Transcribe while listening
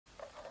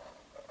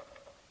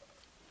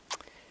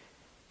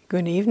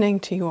Good evening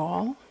to you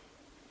all.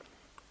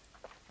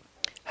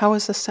 How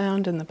is the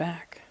sound in the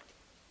back?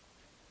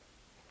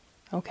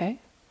 Okay?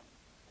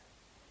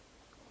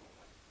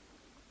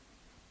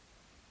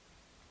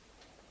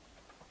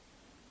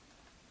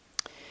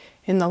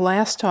 In the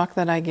last talk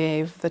that I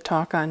gave, the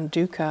talk on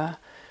dukkha,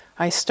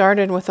 I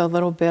started with a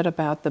little bit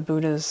about the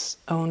Buddha's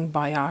own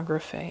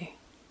biography.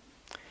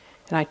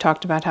 And I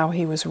talked about how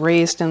he was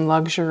raised in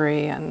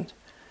luxury and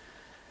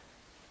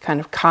kind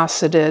of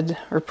cosseted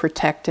or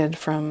protected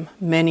from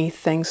many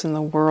things in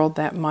the world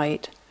that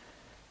might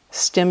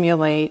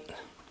stimulate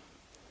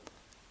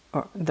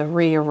the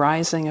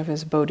re-arising of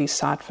his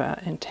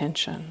bodhisattva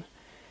intention,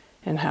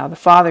 and how the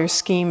father's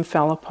scheme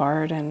fell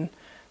apart, and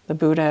the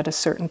Buddha at a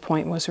certain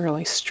point was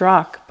really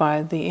struck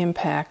by the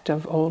impact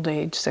of old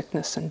age,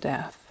 sickness, and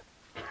death.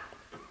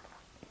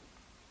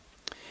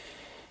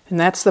 And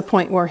that's the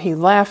point where he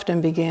left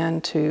and began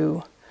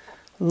to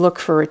look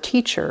for a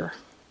teacher.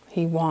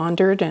 He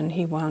wandered and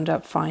he wound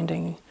up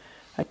finding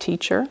a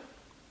teacher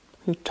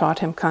who taught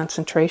him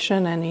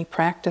concentration, and he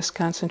practiced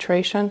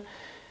concentration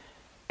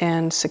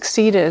and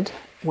succeeded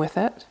with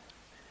it.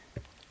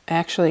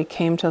 Actually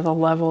came to the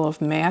level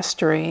of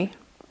mastery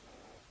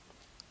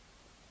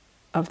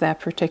of that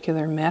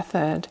particular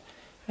method.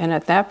 And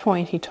at that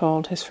point he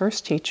told his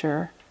first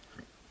teacher,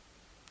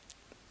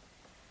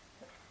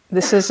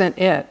 "This isn't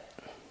it.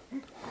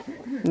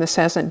 This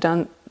hasn't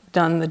done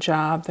the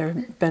job. There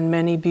have been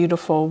many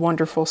beautiful,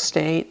 wonderful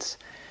states,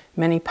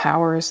 many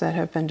powers that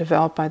have been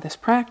developed by this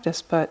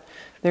practice, but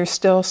there's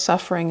still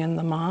suffering in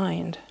the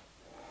mind."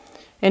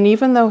 And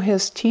even though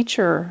his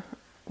teacher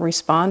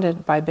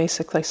responded by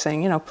basically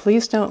saying,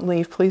 please don't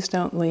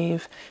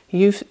leave.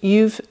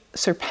 You've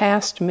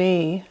surpassed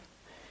me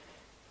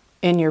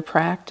in your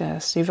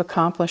practice. You've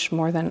accomplished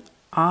more than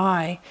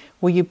I.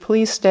 Will you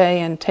please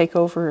stay and take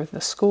over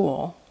the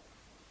school?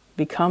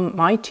 Become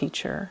my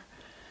teacher?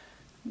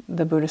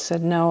 The Buddha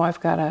said, "No, I've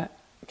got to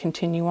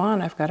continue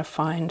on. I've got to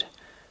find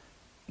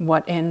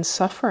what ends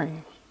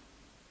suffering."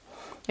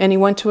 And he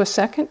went to a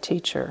second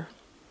teacher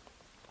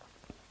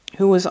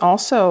who was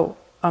also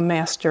a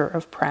master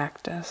of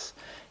practice,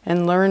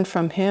 and learned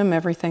from him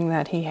everything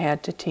that he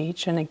had to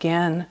teach, and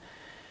again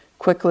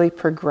quickly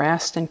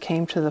progressed and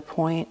came to the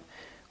point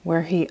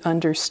where he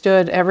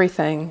understood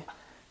everything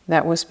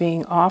that was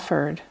being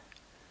offered.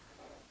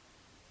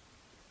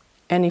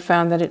 And he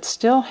found that it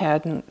still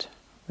hadn't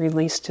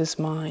released his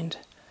mind.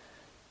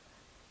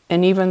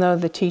 And even though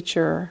the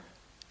teacher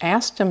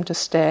asked him to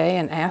stay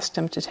and asked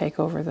him to take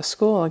over the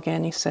school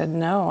again, he said,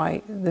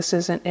 "No, this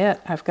isn't it.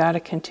 I've got to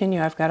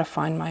continue. I've got to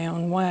find my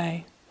own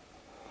way."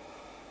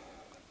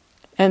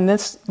 And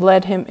this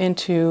led him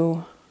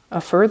into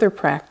a further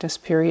practice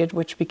period,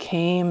 which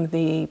became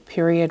the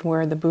period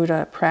where the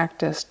Buddha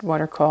practiced what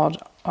are called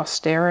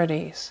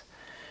austerities,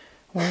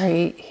 where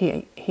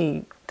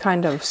he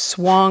kind of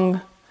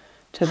swung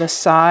to the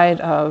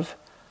side of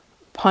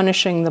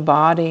punishing the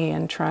body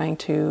and trying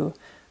to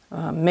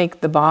make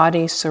the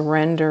body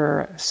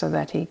surrender so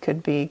that he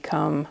could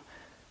become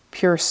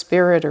pure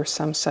spirit or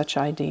some such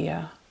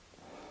idea,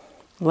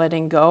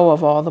 letting go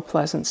of all the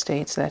pleasant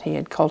states that he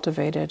had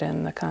cultivated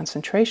in the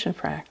concentration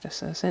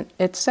practices. And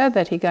it's said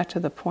that he got to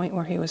the point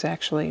where he was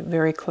actually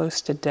very close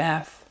to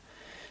death,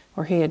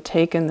 where he had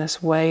taken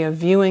this way of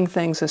viewing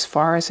things as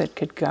far as it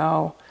could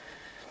go,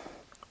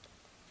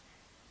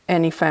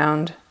 and he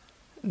found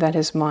that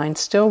his mind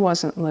still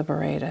wasn't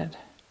liberated.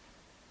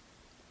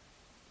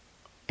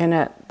 And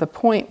at the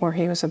point where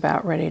he was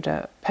about ready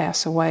to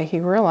pass away, he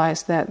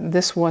realized that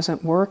this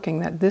wasn't working,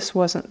 that this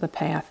wasn't the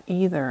path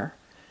either.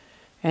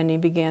 And he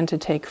began to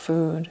take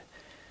food.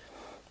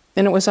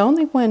 And it was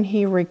only when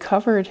he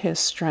recovered his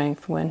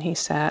strength, when he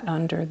sat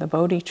under the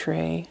Bodhi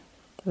tree,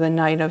 the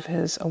night of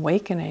his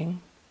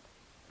awakening,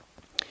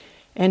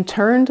 and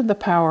turned the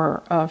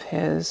power of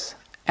his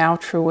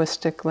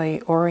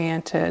altruistically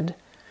oriented,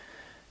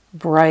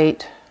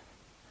 bright,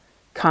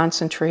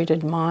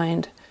 concentrated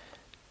mind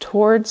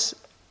towards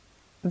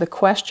the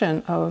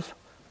question of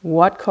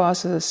what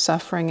causes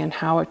suffering and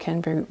how it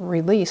can be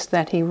released,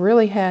 that he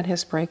really had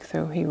his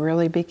breakthrough. He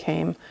really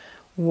became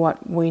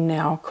what we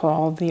now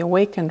call the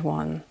awakened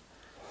one,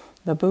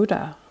 the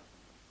Buddha.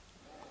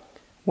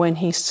 When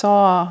he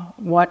saw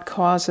what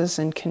causes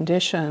and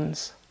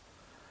conditions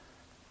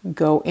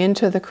go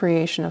into the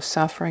creation of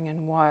suffering,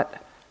 and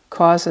what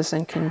causes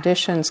and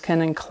conditions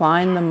can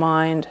incline the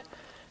mind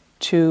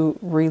to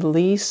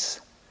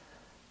release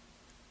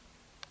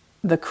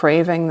the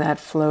craving that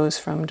flows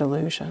from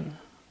delusion.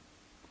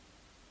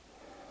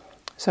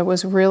 So it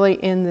was really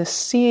in this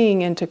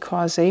seeing into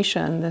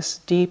causation, this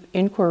deep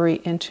inquiry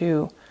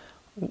into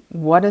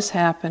what is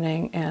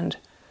happening and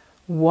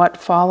what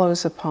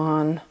follows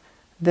upon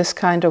this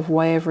kind of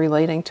way of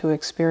relating to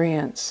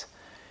experience,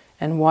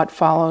 and what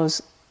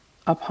follows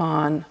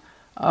upon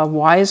a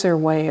wiser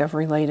way of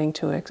relating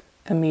to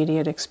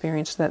immediate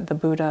experience, that the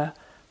Buddha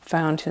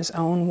found his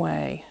own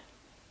way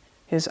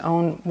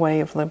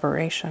of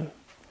liberation.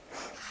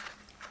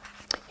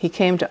 He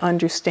came to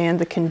understand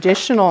the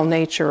conditional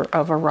nature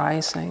of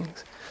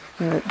arisings.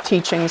 The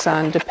teachings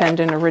on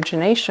dependent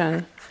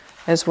origination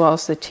as well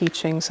as the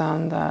teachings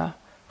on the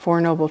Four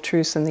Noble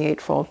Truths and the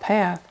Eightfold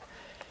Path,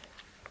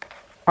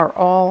 are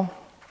all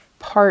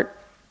part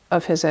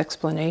of his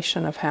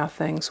explanation of how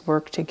things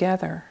work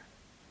together.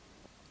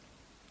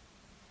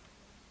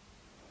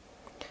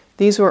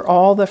 These were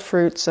all the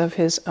fruits of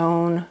his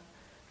own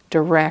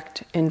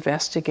direct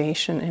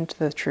investigation into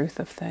the truth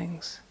of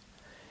things.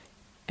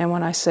 And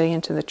when I say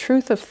into the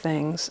truth of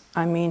things,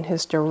 I mean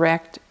his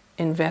direct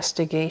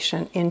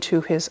investigation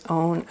into his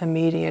own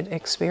immediate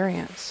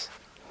experience,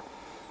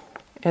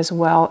 as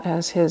well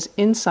as his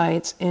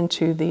insights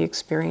into the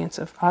experience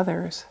of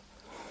others,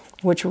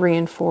 which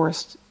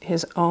reinforced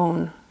his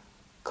own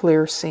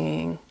clear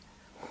seeing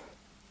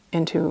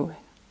into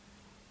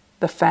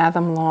the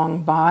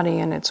fathom-long body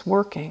and its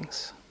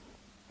workings.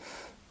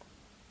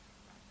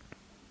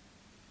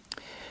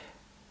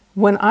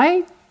 When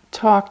I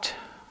talked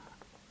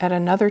at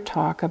another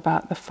talk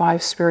about the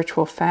 5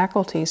 spiritual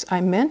faculties,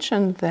 I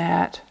mentioned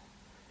that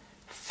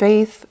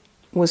faith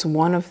was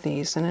one of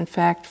these, and in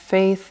fact,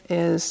 faith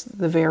is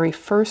the very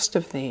first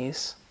of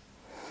these.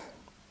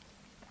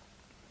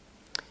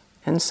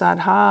 And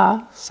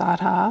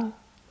sadha,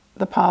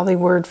 the Pali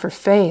word for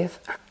faith,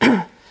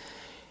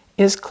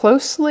 is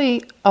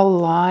closely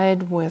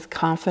allied with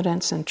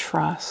confidence and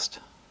trust.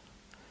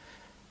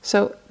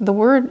 So the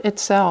word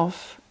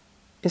itself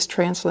is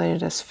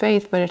translated as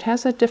faith, but it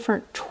has a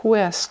different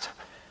twist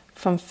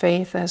from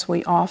faith as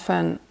we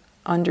often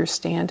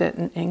understand it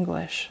in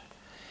English.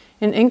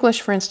 In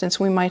English, for instance,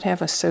 we might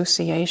have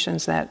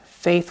associations that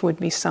faith would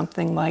be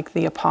something like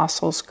the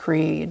Apostles'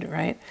 Creed,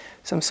 right?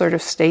 Some sort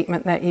of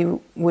statement that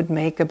you would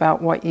make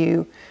about what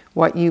you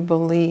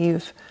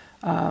believe,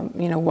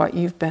 what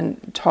you've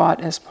been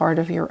taught as part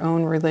of your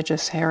own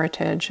religious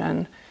heritage,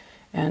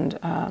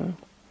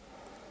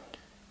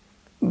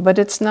 but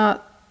it's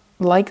not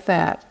like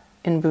that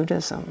in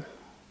Buddhism.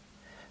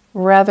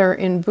 Rather,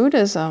 in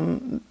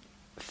Buddhism,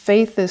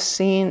 faith is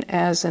seen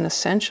as an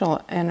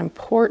essential and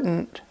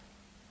important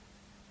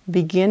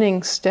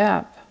beginning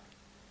step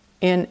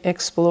in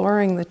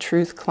exploring the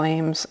truth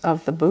claims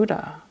of the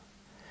Buddha.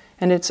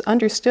 And it's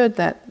understood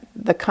that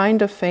the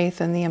kind of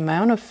faith and the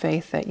amount of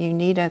faith that you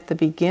need at the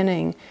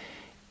beginning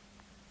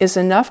is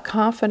enough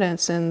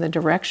confidence in the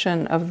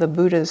direction of the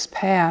Buddha's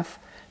path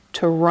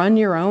to run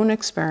your own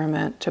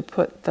experiment, to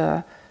put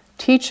the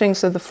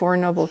teachings of the Four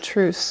Noble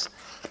Truths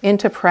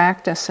into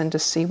practice and to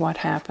see what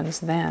happens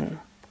then.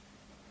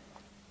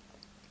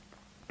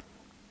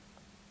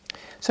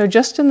 So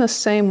just in the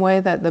same way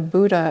that the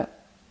Buddha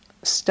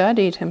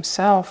studied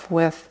himself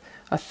with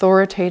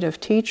authoritative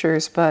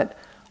teachers, but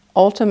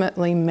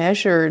ultimately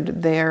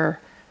measured their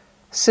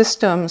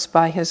systems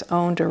by his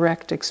own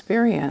direct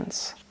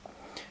experience,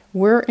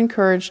 we're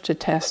encouraged to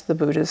test the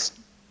Buddha's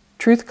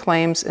truth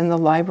claims in the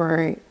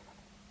library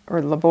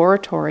or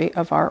laboratory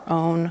of our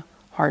own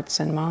hearts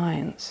and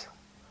minds.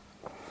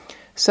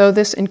 So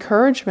this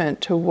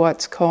encouragement to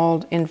what's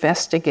called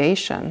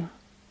investigation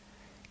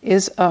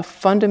is a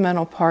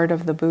fundamental part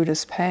of the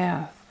Buddha's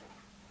path.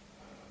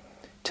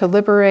 To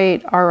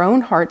liberate our own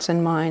hearts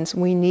and minds,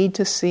 we need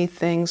to see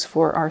things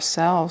for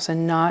ourselves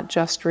and not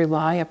just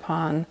rely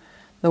upon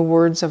the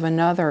words of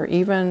another,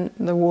 even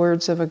the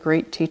words of a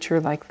great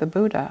teacher like the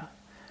Buddha.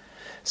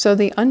 So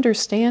the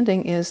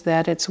understanding is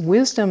that it's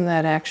wisdom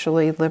that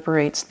actually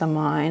liberates the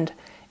mind,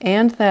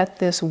 and that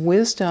this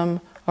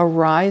wisdom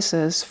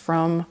arises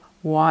from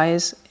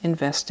wise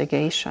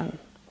investigation.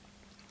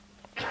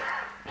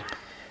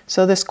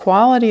 So this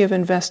quality of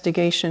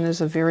investigation is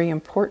a very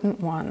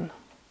important one.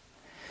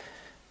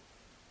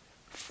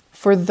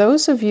 For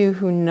those of you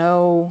who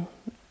know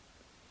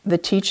the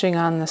teaching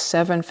on the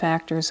 7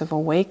 factors of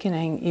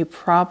awakening, you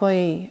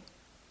probably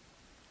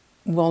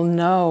will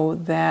know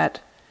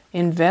that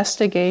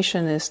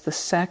investigation is the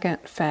second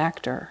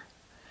factor.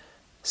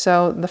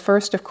 So the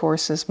first, of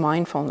course, is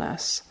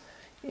mindfulness.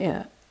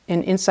 In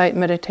insight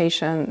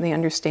meditation, the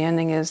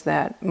understanding is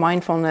that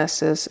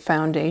mindfulness is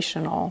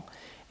foundational,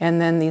 and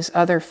then these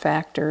other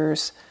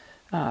factors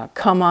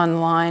come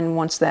online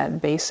once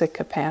that basic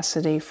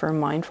capacity for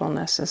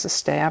mindfulness is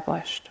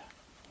established.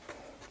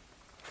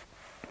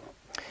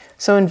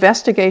 So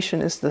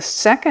investigation is the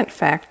second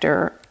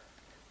factor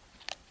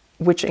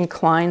which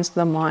inclines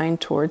the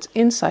mind towards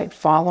insight,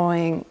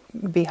 following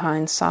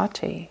behind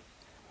sati.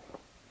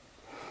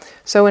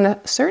 So in a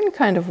certain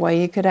kind of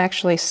way, you could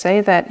actually say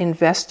that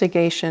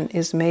investigation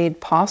is made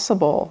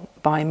possible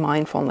by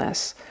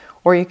mindfulness.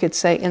 Or you could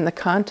say, in the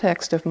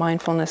context of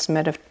mindfulness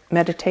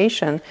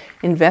meditation,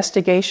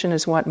 investigation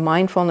is what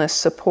mindfulness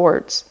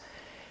supports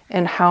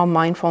and how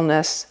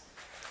mindfulness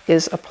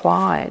is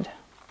applied.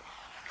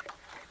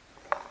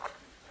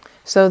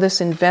 So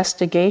this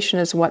investigation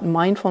is what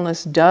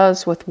mindfulness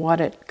does with what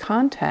it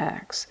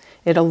contacts.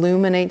 It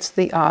illuminates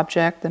the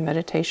object, the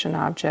meditation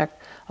object,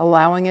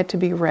 allowing it to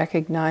be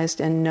recognized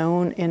and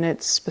known in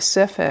its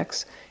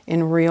specifics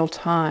in real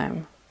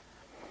time.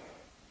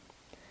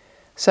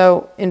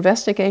 So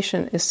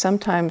investigation is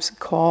sometimes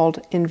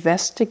called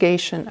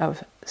investigation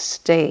of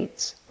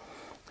states.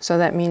 So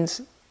that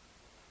means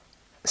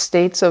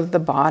states of the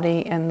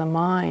body and the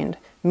mind,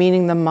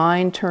 meaning the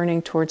mind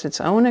turning towards its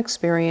own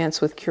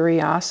experience with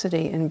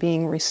curiosity and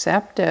being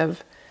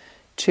receptive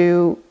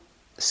to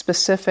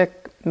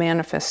specific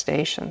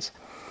manifestations.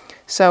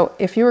 So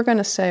if you were going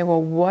to say,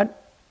 well,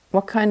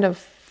 what kind of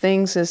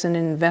things is an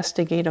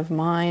investigative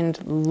mind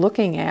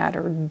looking at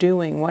or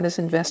doing? What is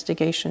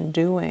investigation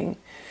doing?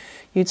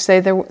 You'd say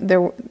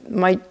there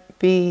might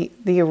be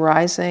the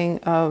arising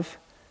of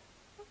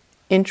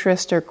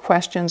interest or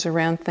questions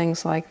around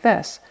things like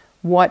this.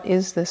 What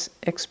is this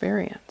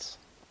experience?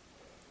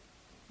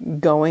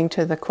 Going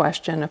to the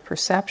question of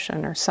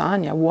perception or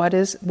sanya, what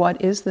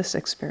is this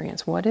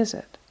experience? What is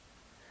it?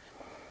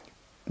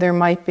 There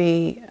might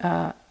be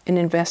an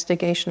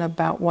investigation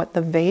about what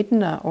the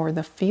Vedana or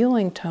the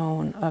feeling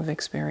tone of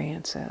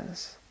experience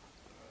is.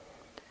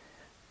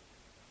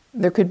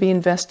 There could be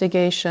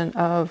investigation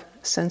of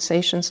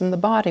sensations in the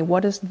body.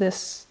 What does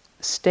this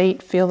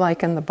state feel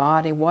like in the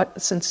body?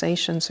 What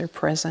sensations are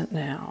present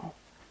now?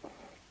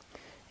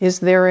 Is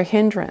there a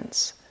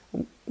hindrance?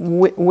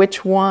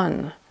 Which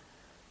one?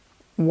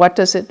 What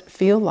does it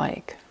feel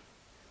like?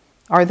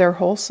 Are there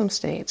wholesome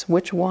states?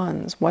 Which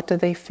ones? What do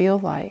they feel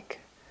like?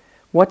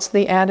 What's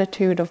the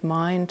attitude of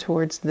mind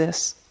towards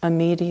this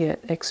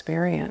immediate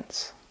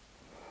experience?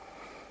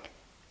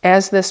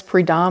 As this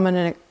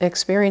predominant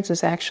experience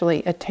is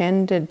actually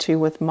attended to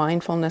with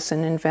mindfulness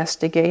and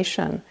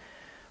investigation,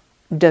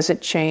 does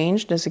it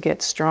change? Does it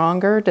get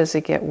stronger? Does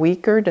it get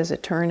weaker? Does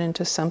it turn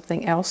into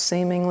something else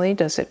seemingly?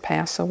 Does it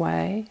pass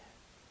away?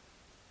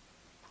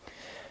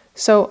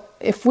 So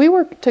if we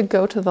were to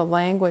go to the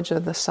language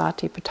of the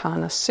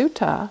Satipatthana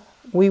Sutta,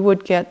 we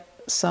would get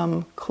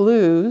some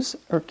clues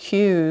or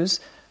cues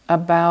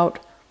about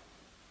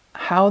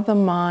how the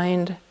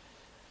mind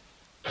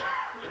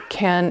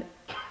can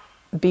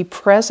be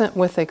present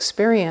with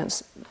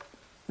experience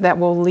that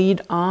will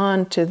lead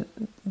on to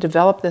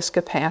develop this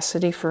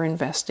capacity for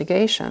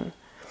investigation.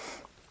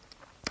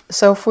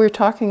 So if we're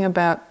talking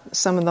about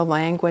some of the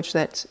language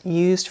that's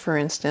used, for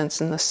instance,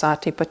 in the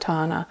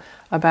Satipatthana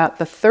about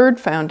the third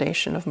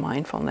foundation of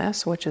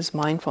mindfulness, which is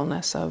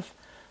mindfulness of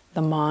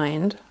the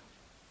mind,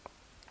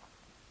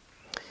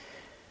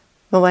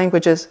 the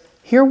language is,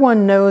 here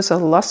one knows a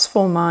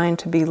lustful mind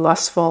to be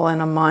lustful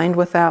and a mind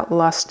without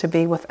lust to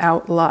be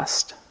without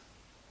lust.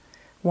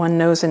 One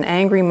knows an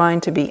angry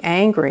mind to be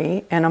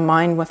angry and a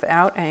mind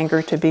without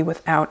anger to be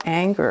without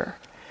anger.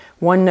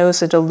 One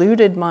knows a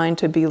deluded mind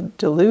to be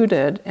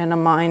deluded and a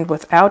mind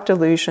without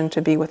delusion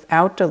to be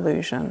without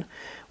delusion.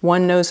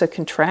 One knows a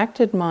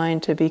contracted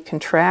mind to be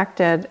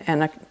contracted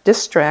and a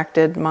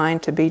distracted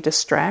mind to be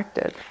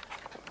distracted.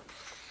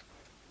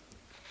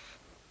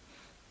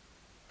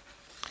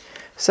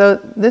 So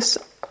this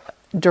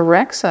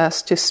directs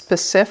us to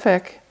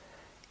specific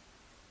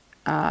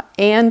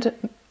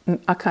and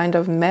a kind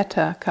of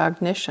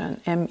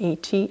meta-cognition,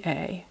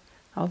 M-E-T-A,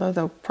 although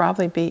there'll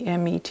probably be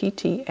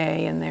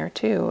M-E-T-T-A in there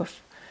too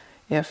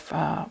if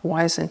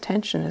wise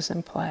intention is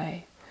in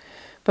play.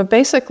 But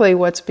basically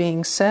what's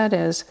being said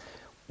is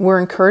we're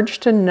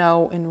encouraged to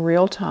know in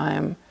real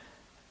time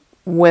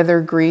whether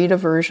greed,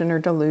 aversion, or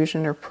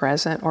delusion are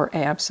present or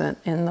absent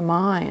in the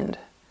mind.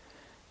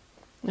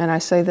 And I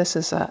say this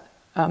is a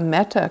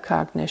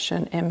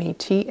meta-cognition,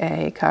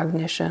 M-E-T-A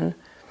cognition,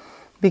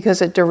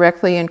 because it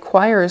directly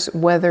inquires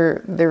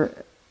whether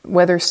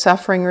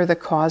suffering or the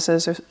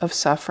causes of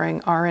suffering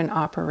are in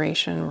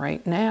operation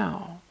right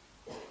now.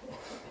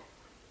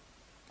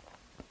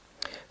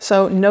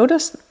 So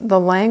notice the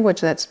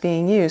language that's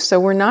being used. So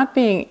we're not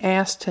being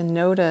asked to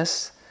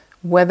notice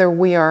whether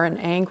we are an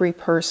angry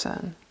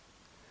person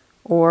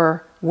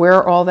or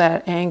where all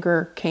that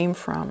anger came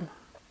from,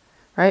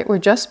 right? We're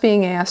just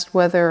being asked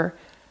whether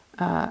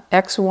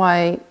X,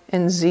 Y,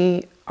 and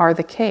Z are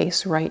the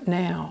case right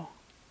now,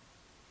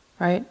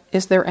 right?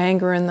 Is there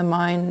anger in the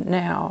mind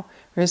now?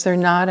 Or is there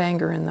not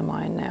anger in the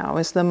mind now?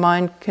 Is the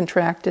mind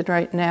contracted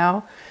right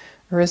now?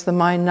 Or is the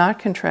mind not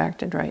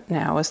contracted right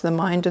now? Is the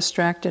mind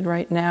distracted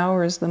right now?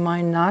 Or is the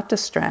mind not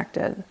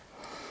distracted?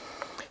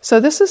 So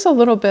this is a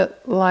little bit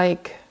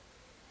like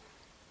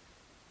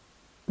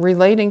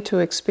relating to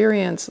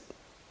experience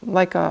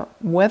like a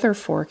weather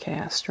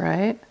forecast,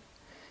 right?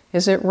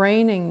 Is it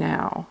raining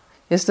now?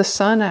 Is the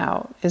sun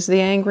out? Is the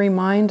angry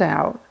mind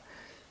out?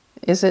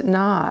 Is it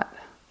not?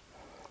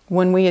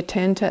 When we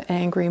attend to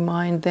angry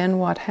mind, then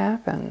what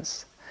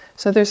happens?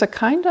 So there's a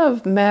kind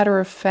of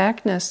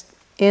matter-of-factness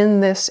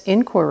in this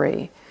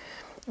inquiry.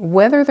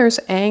 Whether there's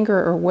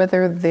anger or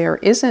whether there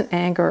isn't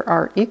anger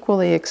are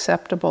equally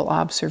acceptable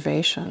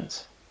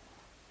observations.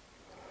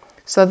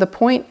 So the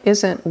point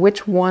isn't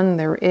which one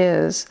there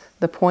is,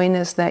 the point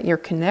is that you're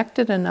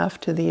connected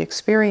enough to the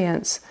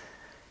experience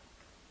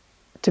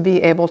to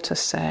be able to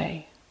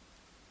say.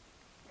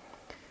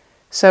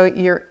 So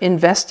you're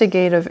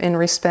investigative in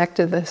respect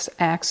to this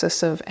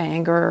axis of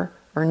anger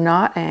or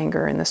not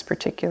anger in this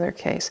particular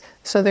case.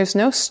 So there's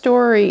no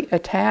story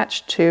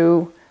attached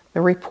to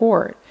the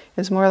report.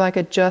 It's more like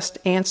a just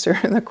answer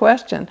the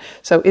question.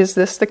 So is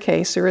this the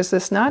case or is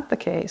this not the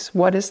case?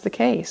 What is the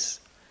case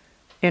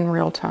in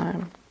real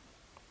time?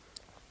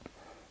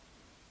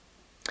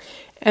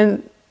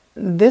 And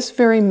this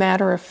very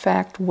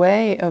matter-of-fact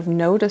way of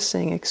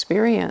noticing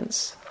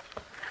experience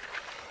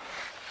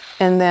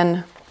and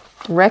then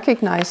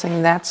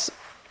recognizing that's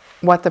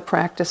what the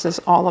practice is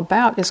all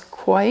about is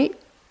quite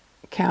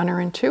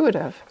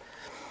counterintuitive.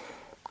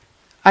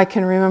 I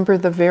can remember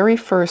the very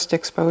first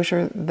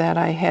exposure that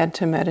I had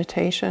to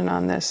meditation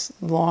on this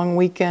long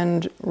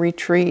weekend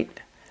retreat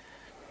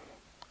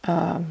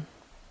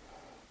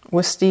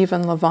with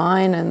Stephen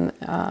Levine,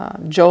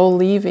 and Joel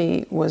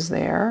Levy was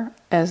there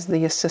as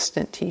the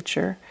assistant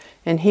teacher,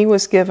 and he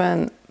was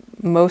given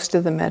most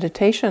of the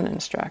meditation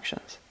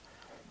instructions.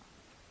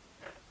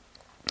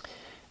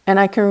 And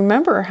I can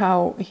remember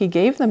how he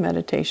gave the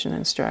meditation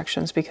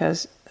instructions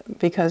because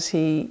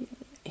he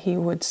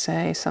would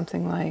say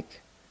something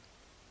like,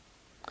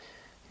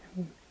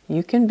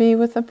 you can be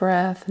with the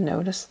breath,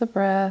 notice the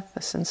breath,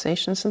 the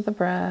sensations of the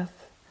breath.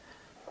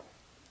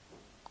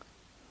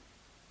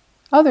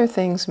 Other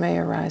things may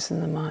arise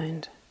in the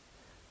mind.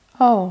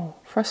 Oh,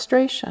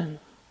 frustration,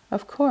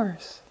 of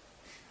course.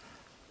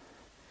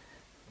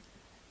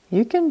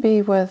 You can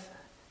be with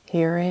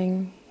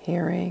hearing,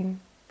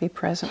 be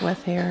present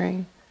with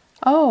hearing.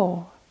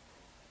 Oh,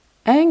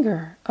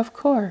 anger, of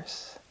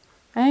course.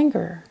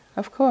 Anger,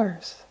 of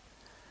course.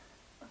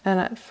 And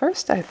at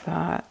first I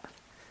thought,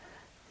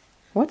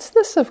 what's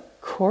this of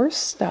course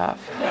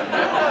stuff?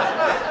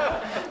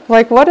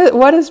 Like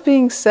what is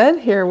being said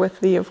here with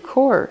the of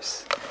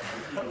course?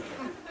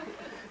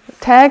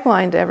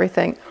 Tagline to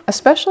everything,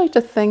 especially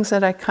to things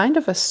that I kind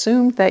of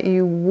assumed that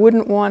you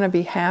wouldn't want to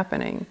be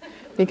happening.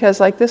 Because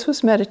like this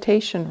was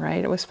meditation,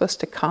 right? It was supposed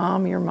to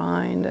calm your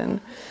mind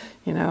and,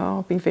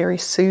 be very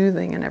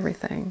soothing and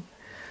everything.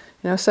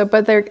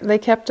 But they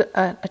kept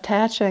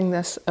attaching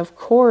this, of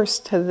course,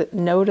 to the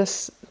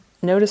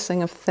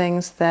noticing of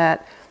things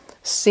that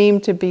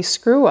seemed to be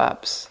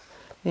screw-ups,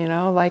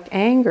 like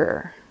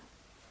anger.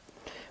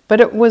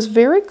 But it was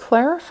very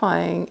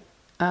clarifying,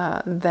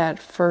 that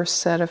first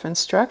set of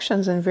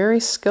instructions, and very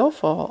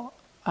skillful,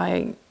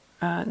 I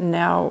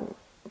now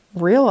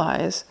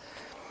realize,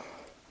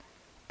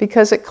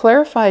 because it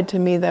clarified to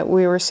me that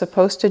we were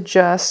supposed to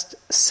just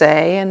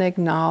say and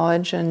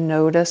acknowledge and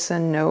notice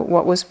and note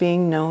what was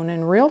being known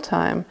in real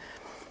time,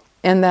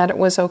 and that it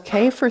was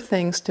okay for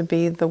things to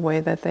be the way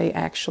that they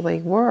actually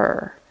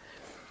were,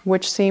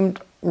 which seemed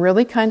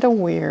really kind of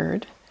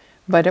weird,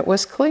 but it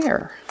was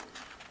clear.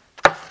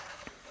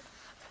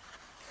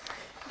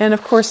 And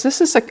of course,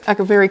 this is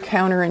a very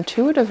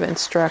counterintuitive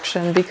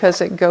instruction because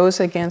it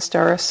goes against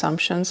our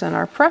assumptions and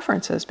our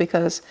preferences,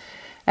 because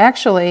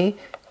actually,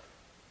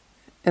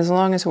 as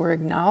long as we're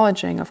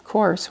acknowledging, of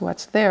course,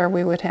 what's there,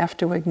 we would have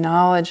to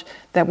acknowledge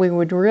that we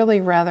would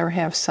really rather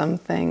have some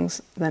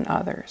things than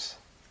others,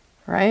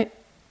 right?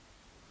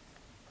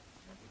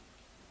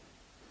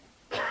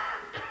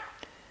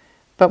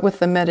 But with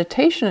the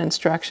meditation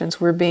instructions,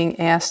 we're being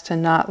asked to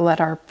not let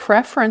our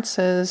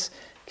preferences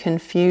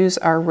confuse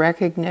our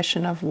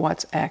recognition of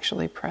what's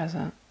actually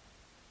present.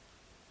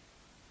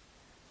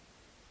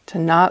 To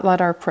not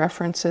let our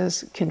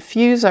preferences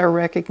confuse our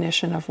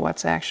recognition of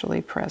what's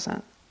actually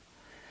present.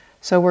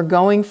 So we're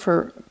going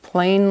for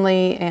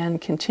plainly and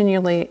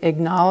continually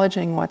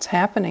acknowledging what's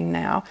happening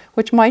now,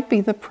 which might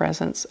be the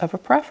presence of a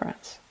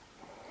preference.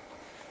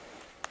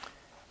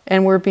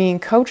 And we're being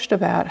coached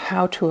about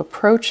how to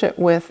approach it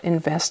with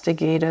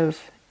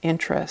investigative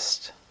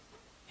interest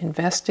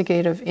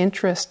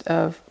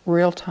of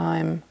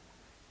real-time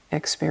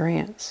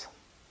experience.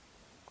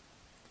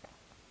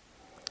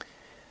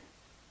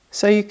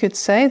 So you could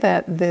say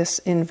that this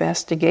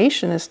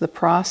investigation is the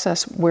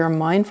process where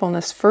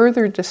mindfulness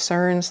further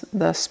discerns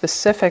the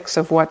specifics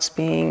of what's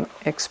being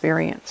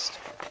experienced.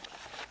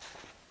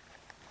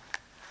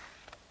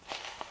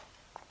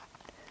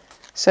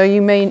 So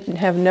you may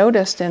have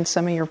noticed in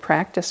some of your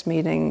practice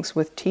meetings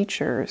with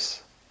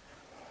teachers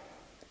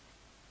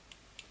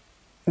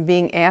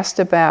being asked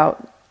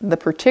about the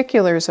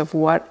particulars of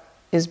what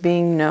is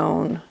being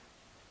known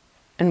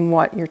and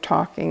what you're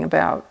talking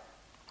about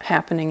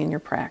happening in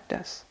your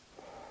practice.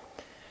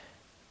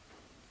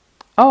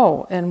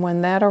 Oh, and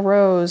when that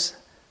arose,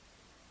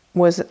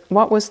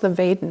 what was the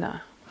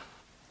Vedana,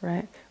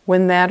 right?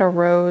 When that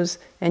arose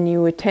and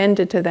you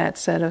attended to that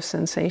set of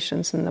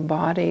sensations in the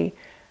body,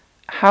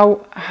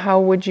 how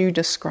would you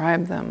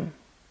describe them?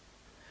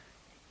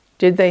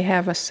 Did they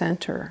have a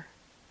center?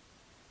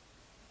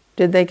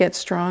 Did they get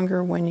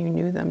stronger when you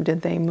knew them?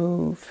 Did they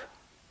move?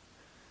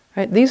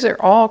 Right? These are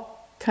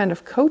all kind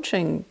of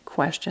coaching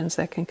questions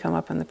that can come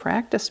up in the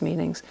practice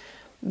meetings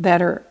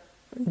that are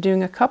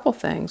doing a couple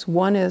things.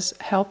 One is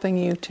helping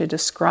you to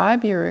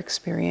describe your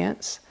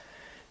experience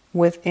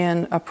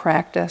within a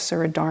practice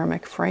or a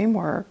dharmic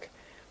framework.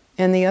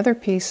 And the other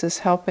piece is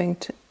helping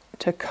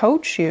to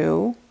coach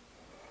you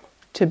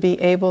to be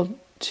able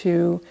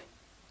to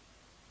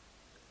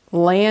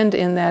land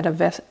in that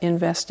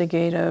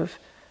investigative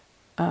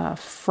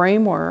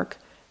framework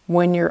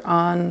when you're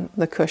on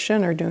the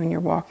cushion or doing your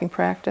walking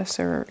practice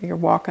or your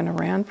walking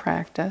around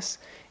practice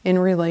in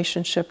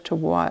relationship to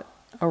what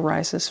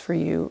arises for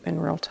you in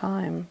real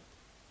time.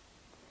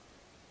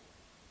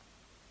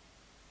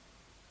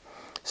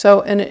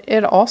 So, and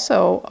it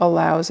also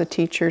allows a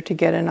teacher to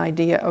get an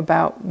idea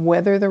about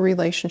whether the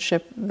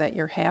relationship that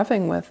you're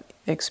having with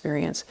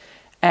experience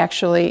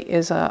actually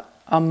is a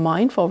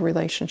mindful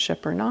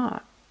relationship or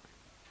not.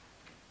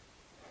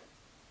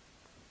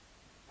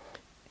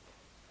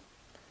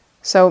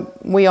 So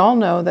we all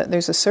know that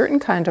there's a certain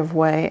kind of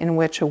way in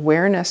which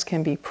awareness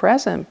can be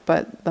present,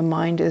 but the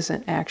mind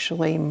isn't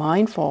actually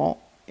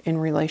mindful in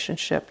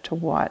relationship to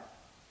what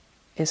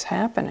is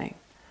happening.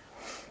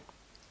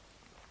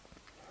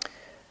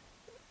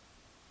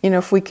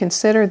 If we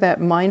consider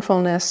that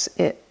mindfulness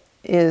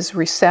is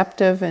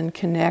receptive and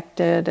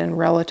connected and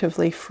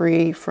relatively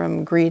free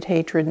from greed,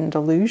 hatred, and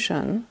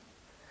delusion,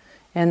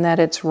 and that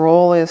its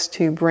role is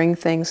to bring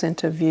things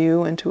into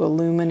view and to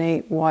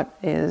illuminate what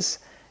is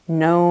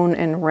known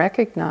and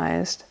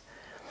recognized,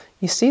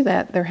 you see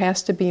that there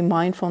has to be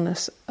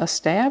mindfulness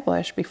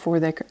established before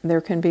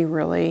there can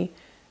really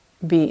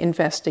be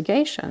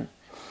investigation.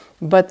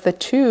 But the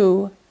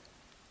two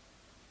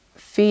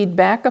feed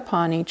back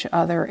upon each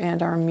other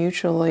and are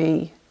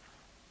mutually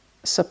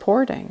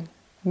supporting,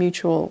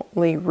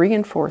 mutually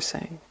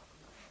reinforcing.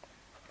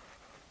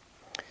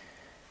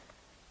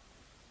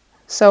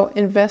 So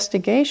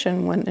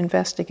investigation, when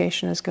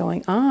investigation is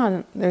going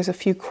on, there's a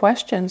few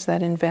questions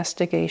that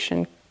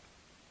investigation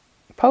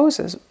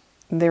poses.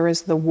 There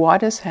is the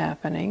what is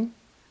happening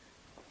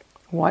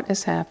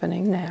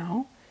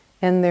now,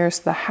 and there's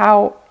the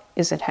how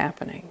is it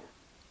happening.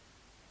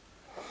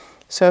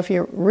 So if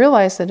you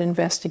realize that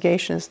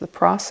investigation is the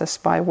process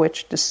by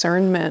which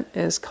discernment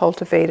is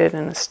cultivated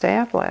and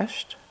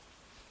established,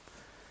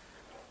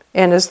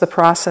 and is the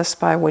process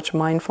by which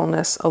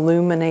mindfulness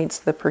illuminates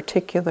the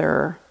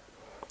particular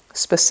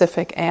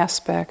specific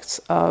aspects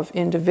of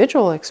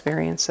individual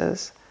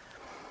experiences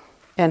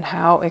and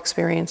how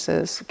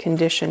experiences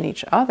condition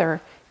each other,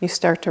 you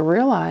start to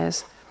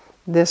realize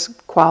this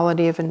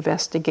quality of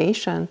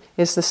investigation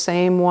is the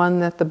same one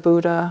that the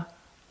Buddha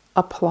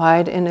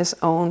applied in his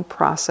own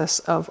process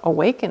of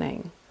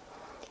awakening.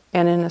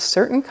 And in a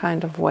certain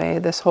kind of way,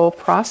 this whole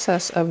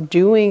process of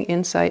doing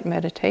insight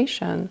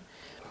meditation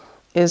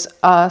is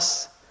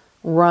us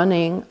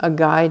running a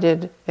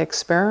guided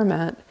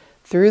experiment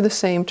through the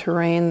same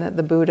terrain that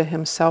the Buddha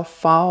himself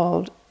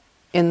followed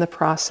in the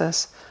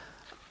process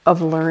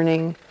of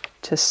learning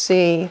to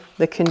see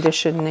the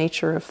conditioned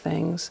nature of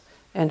things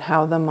and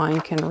how the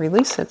mind can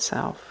release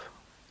itself.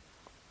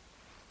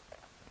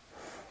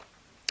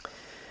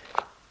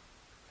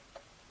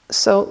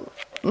 So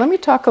let me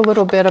talk a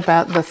little bit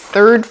about the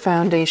third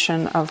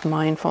foundation of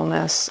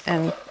mindfulness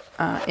and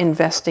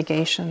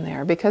investigation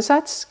there, because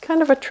that's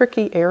kind of a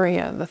tricky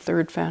area, the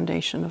third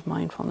foundation of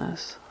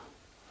mindfulness.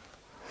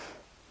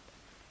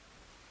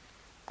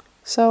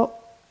 So,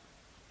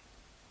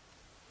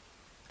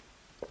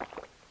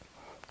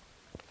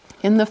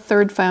 in the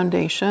third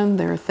foundation,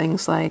 there are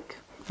things like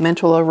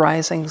mental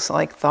arisings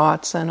like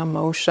thoughts and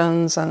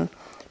emotions and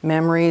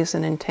memories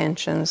and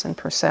intentions and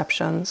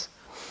perceptions.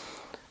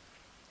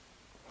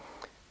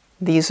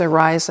 These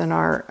arise and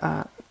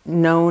are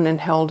known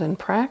and held in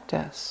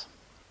practice.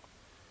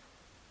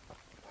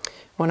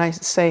 When I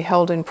say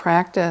held in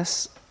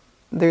practice,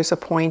 there's a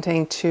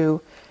pointing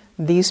to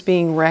these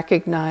being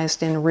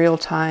recognized in real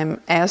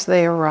time as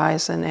they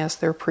arise and as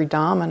they're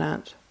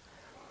predominant.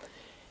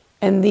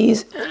 And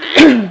these,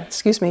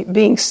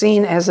 being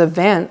seen as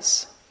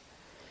events.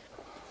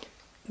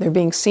 They're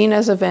being seen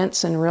as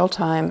events in real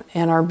time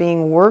and are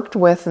being worked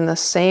with in the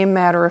same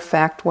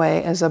matter-of-fact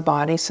way as a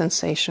body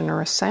sensation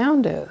or a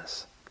sound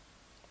is.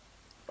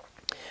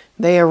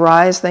 They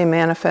arise, they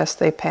manifest,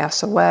 they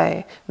pass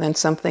away. Then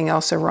something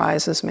else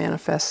arises,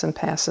 manifests, and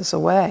passes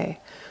away.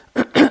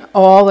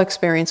 All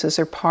experiences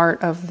are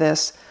part of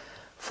this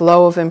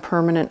flow of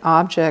impermanent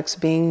objects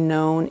being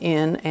known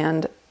in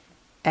and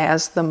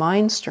as the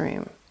mind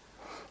stream.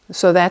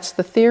 So that's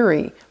the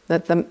theory,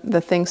 that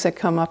the things that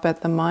come up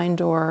at the mind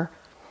door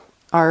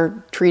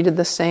are treated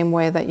the same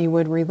way that you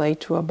would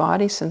relate to a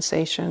body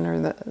sensation or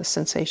the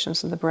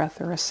sensations of the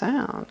breath or a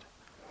sound.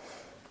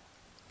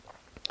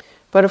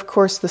 But of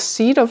course, the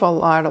seat of a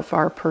lot of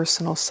our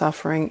personal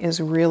suffering is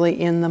really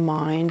in the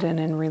mind and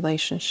in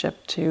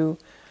relationship to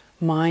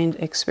mind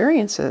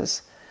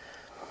experiences.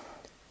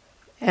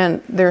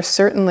 And there are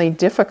certainly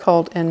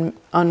difficult and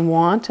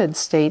unwanted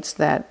states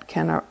that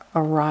can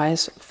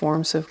arise,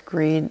 forms of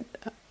greed,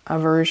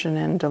 aversion,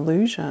 and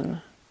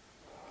delusion,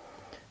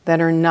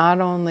 that are not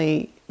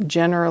only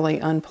generally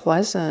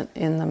unpleasant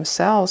in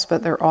themselves,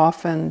 but they're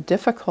often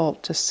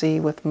difficult to see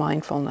with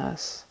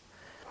mindfulness.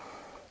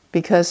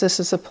 Because this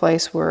is a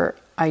place where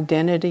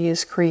identity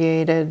is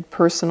created,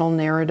 personal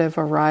narrative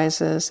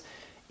arises,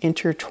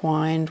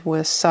 intertwined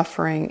with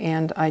suffering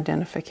and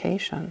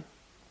identification.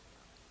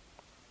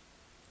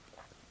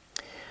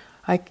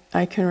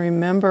 I can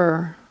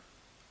remember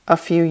a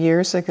few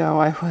years ago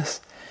I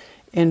was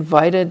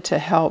invited to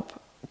help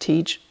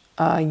teach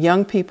a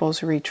young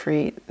people's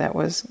retreat that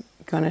was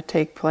going to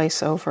take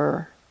place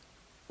over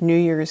New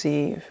Year's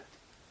Eve.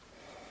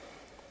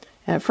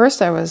 And at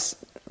first I was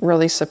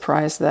really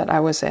surprised that I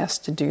was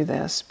asked to do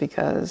this,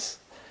 because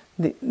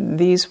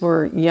these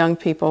were young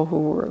people who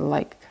were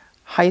like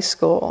high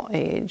school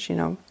age,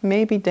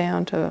 maybe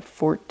down to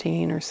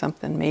 14 or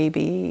something,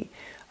 maybe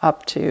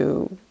up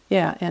to,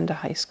 into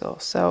high school.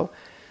 So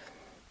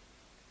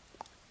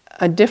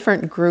a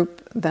different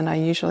group than I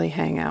usually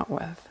hang out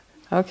with.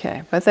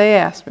 Okay, but they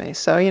asked me.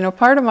 So,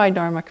 part of my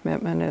Dharma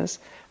commitment is,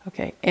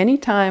 okay,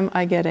 anytime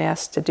I get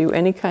asked to do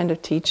any kind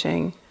of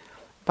teaching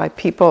by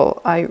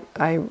people I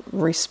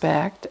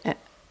respect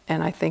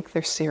and I think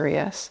they're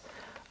serious,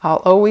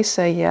 I'll always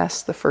say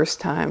yes the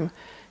first time,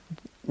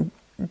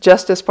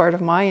 just as part of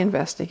my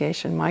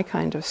investigation, my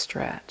kind of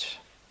stretch.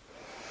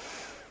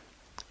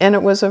 And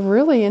it was a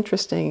really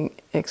interesting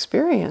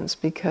experience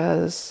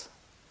because,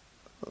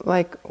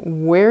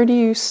 where do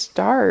you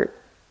start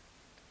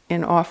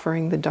in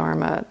offering the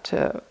Dharma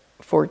to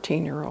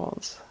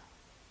 14-year-olds?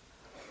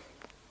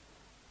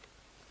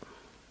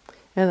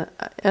 And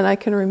I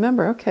can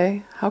remember,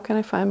 okay, how can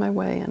I find my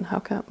way in? How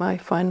can I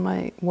find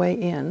my way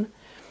in?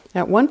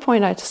 At one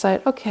point I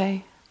decided,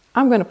 okay,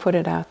 I'm going to put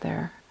it out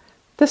there.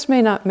 This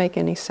may not make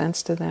any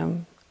sense to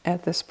them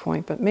at this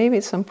point, but maybe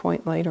at some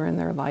point later in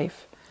their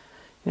life,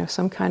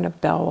 some kind of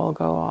bell will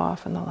go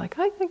off and they're like,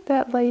 I think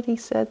that lady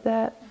said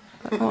that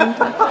one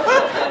time.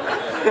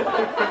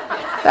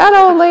 That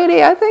old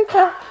lady, I think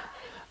that.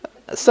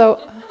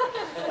 So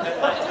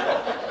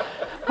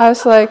I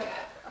was like,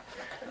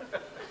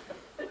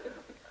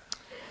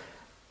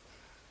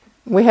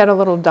 we had a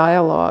little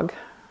dialogue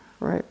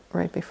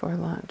right before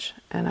lunch,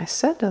 and I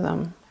said to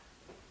them,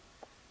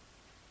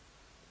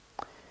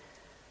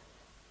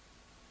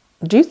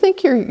 do you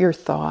think you're your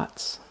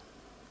thoughts?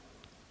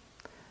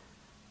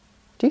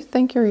 Do you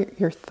think you're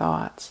your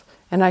thoughts?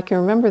 And I can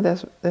remember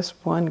this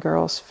one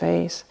girl's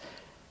face.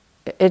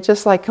 It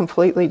just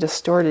completely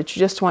distorted. She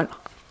just went,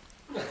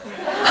 what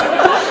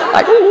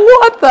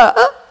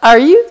the are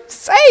you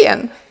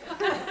saying?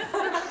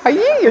 Are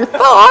you your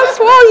thoughts?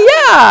 Well,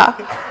 yeah.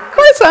 Of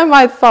course I'm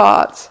my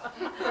thoughts.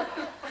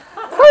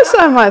 Of course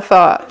I'm my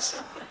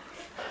thoughts.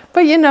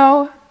 But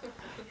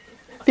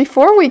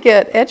before we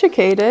get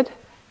educated,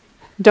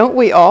 don't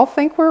we all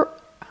think we're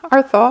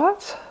our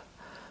thoughts?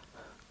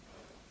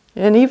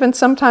 And even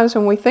sometimes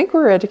when we think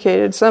we're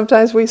educated,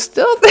 sometimes we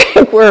still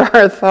think we're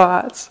our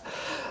thoughts.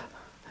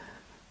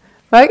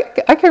 I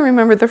can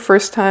remember the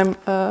first time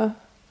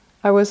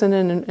I was in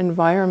an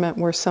environment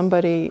where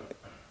somebody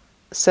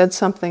said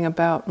something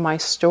about my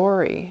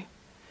story.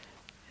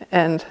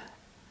 And,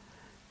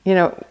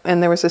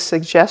 and there was a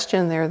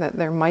suggestion there that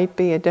there might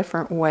be a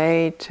different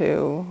way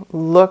to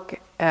look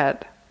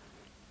at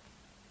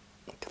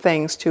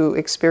things, to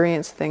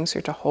experience things,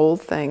 or to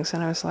hold things.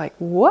 And I was like,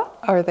 what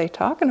are they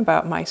talking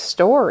about? My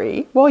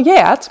story? Well,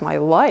 yeah, it's my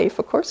life.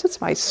 Of course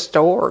it's my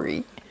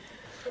story.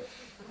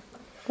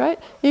 Right?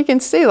 You can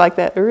see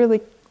that really,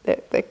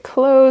 the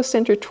close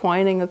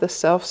intertwining of the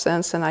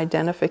self-sense and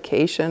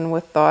identification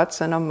with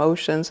thoughts and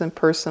emotions and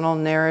personal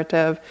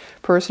narrative,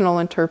 personal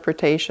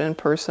interpretation,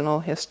 personal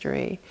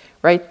history.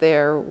 Right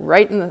there,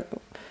 right in the,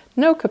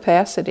 no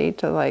capacity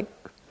to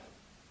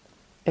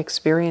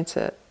experience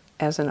it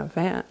as an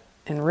event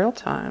in real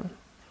time.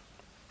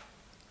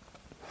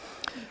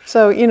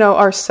 So,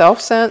 our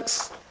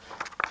self-sense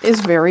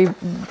is very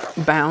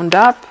bound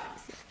up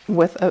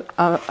with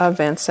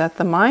events at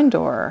the mind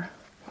door.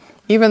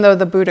 Even though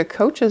the Buddha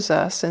coaches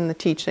us in the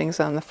teachings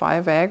on the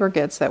 5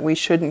 aggregates that we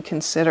shouldn't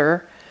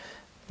consider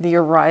the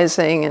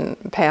arising and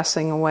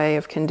passing away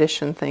of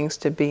conditioned things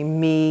to be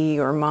me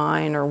or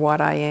mine or what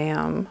I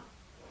am.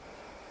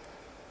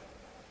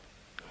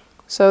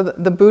 So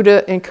the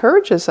Buddha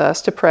encourages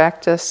us to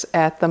practice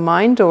at the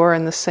mind door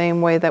in the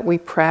same way that we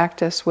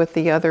practice with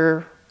the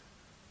other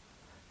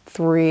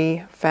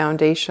 3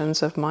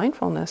 foundations of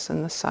mindfulness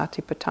in the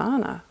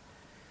Satipatthana.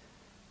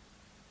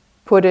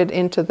 Put it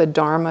into the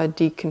Dharma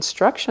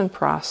deconstruction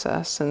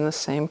process in the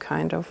same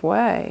kind of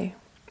way.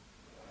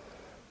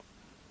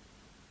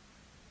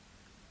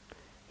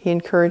 He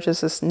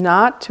encourages us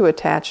not to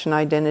attach an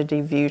identity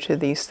view to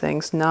these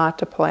things, not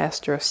to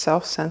plaster a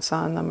self-sense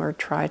on them or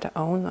try to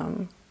own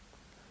them.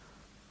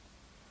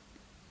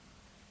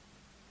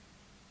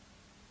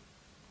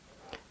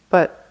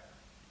 But,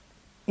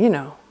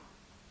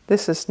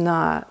 this is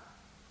not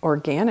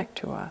organic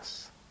to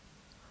us.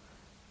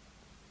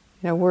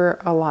 We're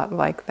a lot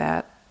like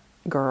that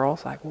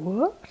girls,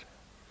 what?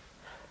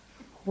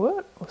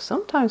 What? Well,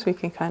 sometimes we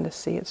can kind of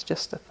see it's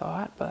just a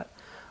thought, but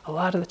a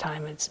lot of the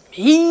time it's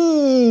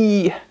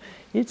me.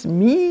 It's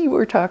me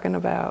we're talking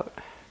about.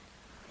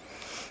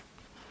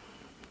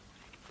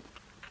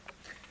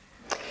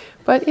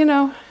 But,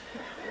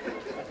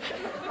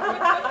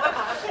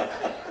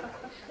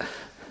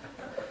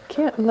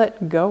 can't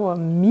let go of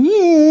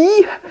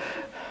me.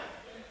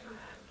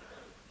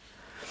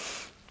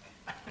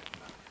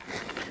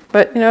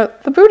 But,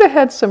 the Buddha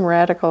had some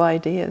radical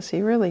ideas.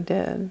 He really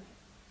did.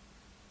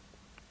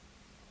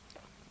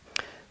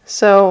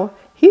 So,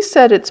 he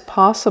said it's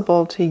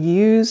possible to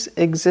use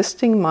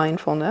existing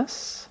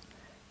mindfulness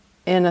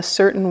in a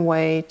certain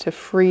way to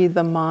free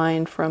the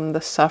mind from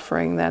the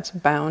suffering that's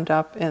bound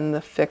up in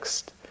the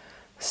fixed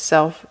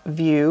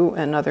self-view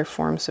and other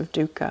forms of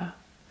dukkha.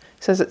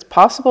 It says it's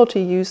possible to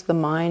use the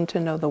mind to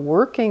know the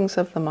workings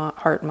of the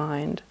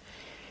heart-mind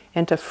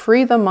and to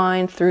free the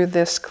mind through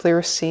this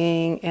clear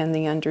seeing and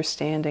the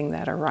understanding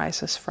that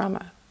arises from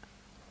it.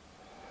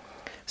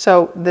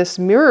 So this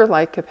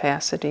mirror-like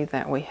capacity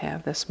that we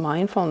have, this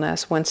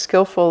mindfulness, when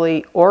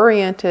skillfully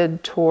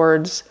oriented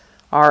towards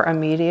our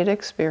immediate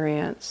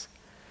experience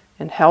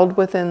and held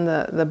within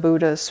the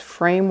Buddha's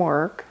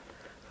framework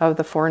of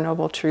the Four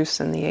Noble Truths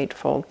and the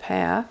Eightfold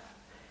Path,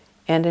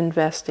 and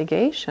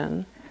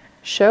investigation,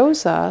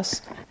 shows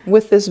us,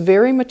 with this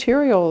very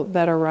material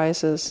that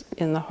arises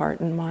in the heart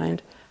and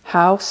mind,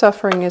 how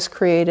suffering is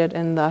created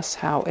and thus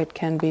how it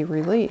can be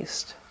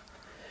released.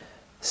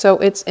 So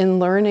it's in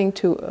learning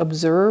to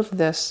observe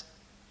this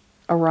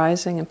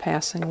arising and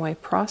passing away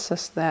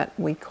process that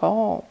we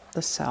call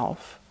the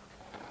self,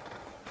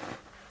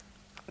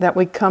 that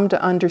we come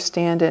to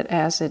understand it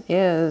as it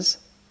is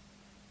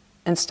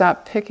and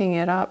stop picking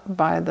it up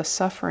by the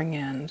suffering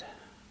end.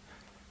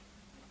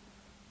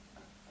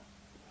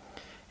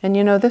 And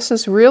this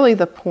is really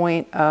the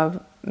point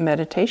of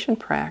meditation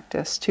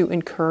practice, to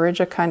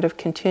encourage a kind of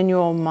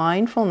continual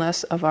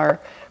mindfulness of our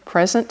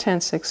present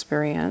tense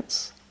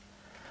experience,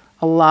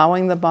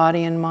 allowing the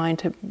body and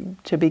mind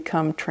to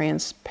become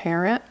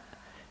transparent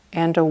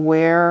and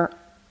aware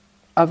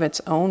of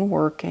its own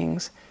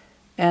workings.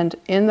 And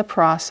in the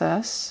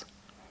process,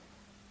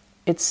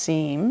 it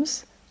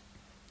seems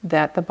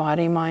that the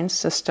body-mind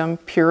system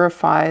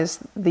purifies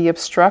the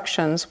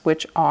obstructions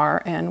which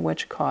are and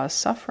which cause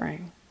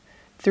suffering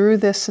through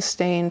this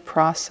sustained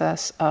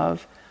process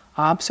of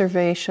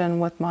observation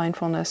with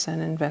mindfulness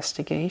and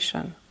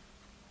investigation.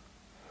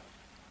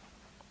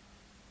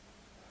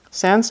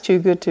 Sounds too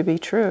good to be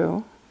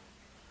true,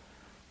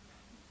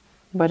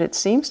 but it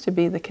seems to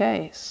be the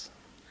case.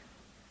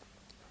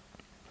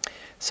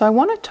 So I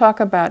want to talk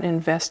about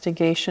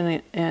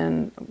investigation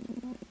and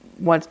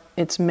what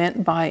it's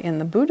meant by in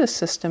the Buddhist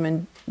system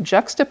and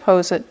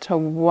juxtapose it to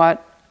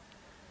what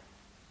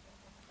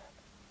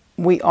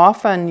we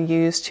often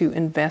use to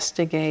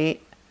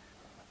investigate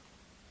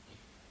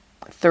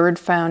third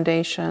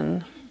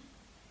foundation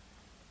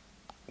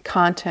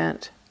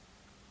content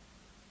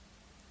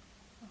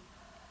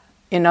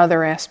in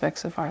other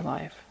aspects of our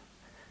life.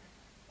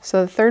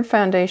 So the third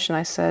foundation,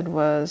 I said,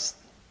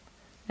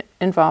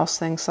 involves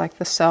things like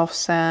the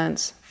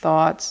self-sense,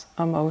 thoughts,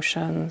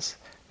 emotions,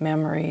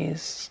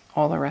 memories,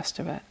 all the rest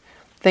of it.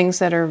 Things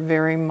that are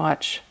very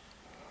much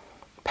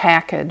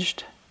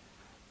packaged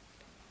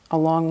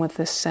along with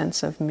this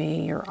sense of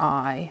me or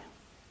I.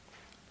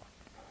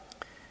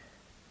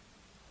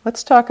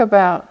 Let's talk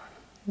about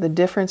the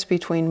difference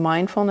between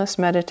mindfulness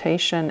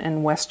meditation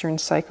and Western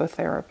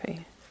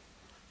psychotherapy.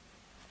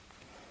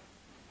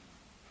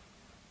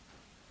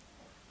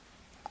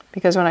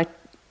 Because when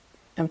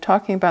I'm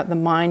talking about the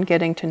mind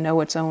getting to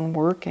know its own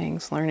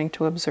workings, learning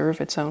to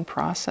observe its own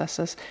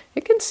processes,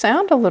 it can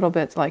sound a little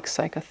bit like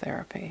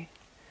psychotherapy.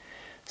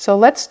 So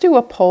let's do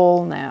a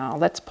poll now.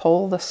 Let's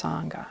poll the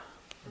Sangha.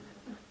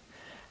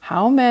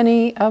 How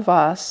many of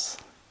us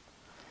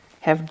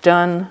have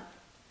done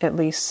at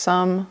least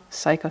some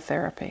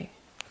psychotherapy?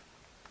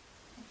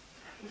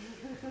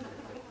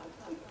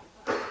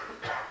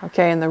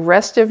 Okay, and the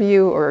rest of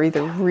you are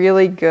either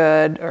really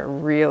good or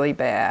really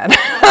bad.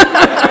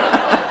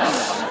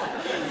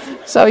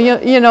 So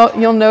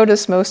you'll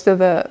notice most of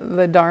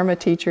the Dharma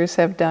teachers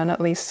have done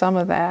at least some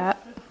of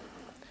that.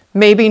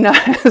 Maybe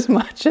not as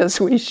much as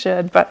we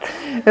should, but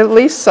at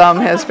least some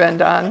has been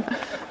done.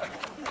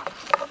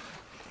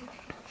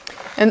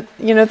 And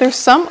there's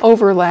some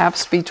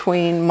overlaps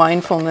between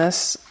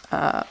mindfulness,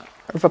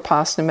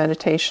 Vipassana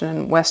meditation,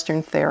 and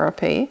Western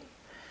therapy.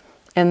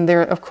 And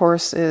there, of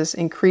course, is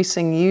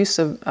increasing use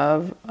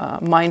of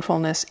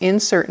mindfulness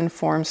in certain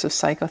forms of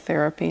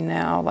psychotherapy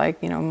now,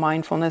 like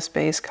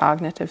mindfulness-based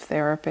cognitive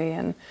therapy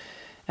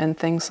and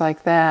things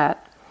like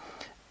that.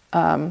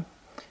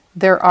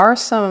 There are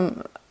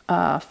some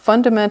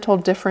fundamental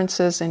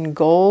differences in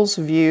goals,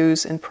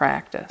 views, and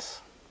practice.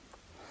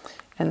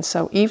 And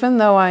so even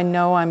though I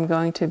know I'm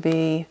going to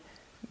be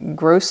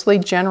grossly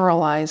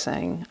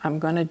generalizing, I'm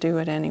going to do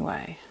it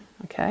anyway.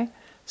 Okay?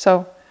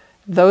 So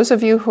those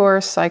of you who are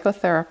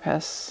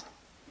psychotherapists,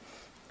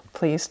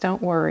 please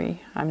don't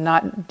worry. I'm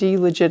not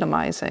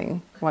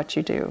delegitimizing what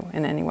you do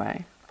in any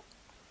way.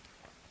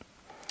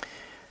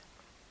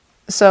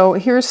 So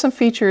here's some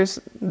features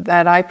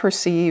that I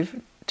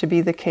perceive to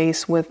be the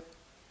case with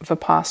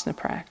Vipassana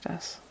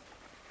practice.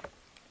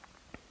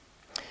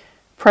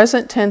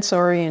 Present tense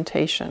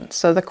orientation.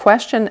 So the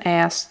question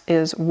asked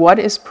is, what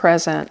is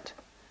present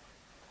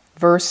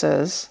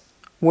versus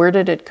where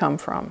did it come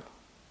from?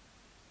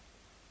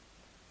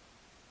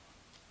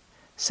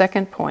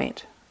 Second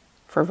point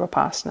for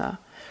Vipassana.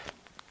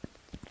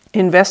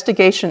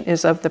 Investigation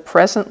is of the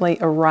presently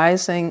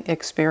arising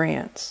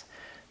experience.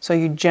 So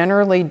you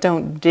generally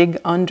don't dig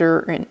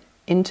under and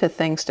into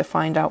things to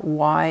find out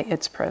why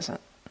it's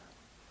present.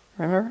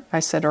 Remember,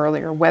 I said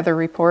earlier, weather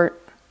report,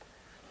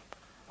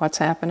 what's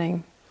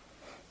happening?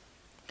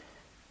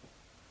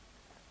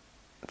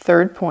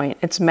 Third point,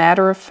 it's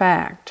matter of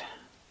fact.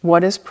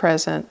 What is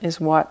present is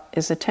what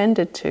is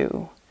attended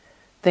to.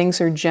 Things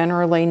are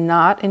generally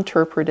not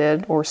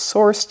interpreted or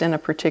sourced in a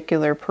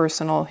particular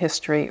personal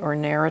history or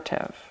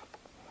narrative.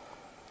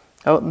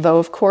 Though,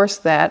 of course,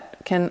 that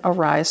can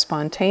arise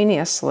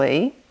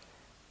spontaneously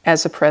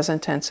as a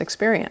present tense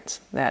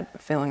experience.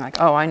 That feeling like,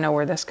 oh, I know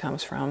where this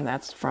comes from.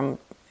 That's from,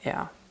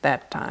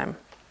 that time,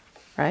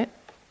 right?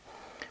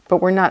 But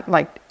we're not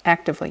like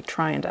actively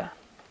trying to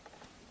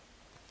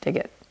dig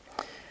it.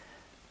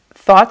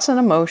 Thoughts and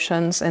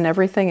emotions and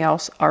everything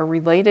else are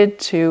related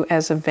to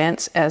as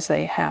events as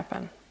they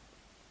happen.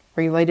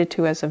 Related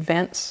to as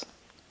events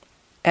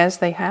as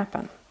they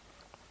happen.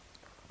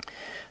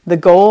 The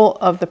goal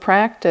of the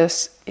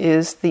practice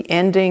is the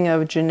ending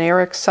of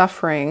generic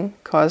suffering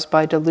caused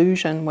by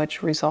delusion,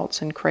 which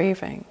results in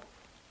craving.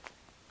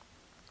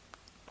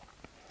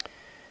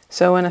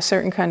 So in a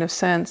certain kind of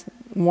sense,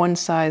 one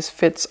size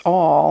fits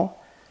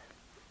all,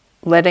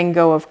 letting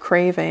go of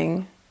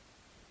craving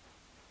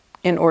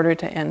in order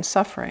to end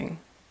suffering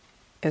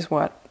is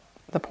what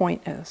the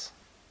point is.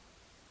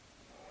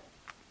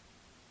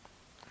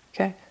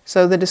 Okay,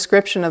 so the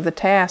description of the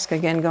task,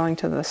 again going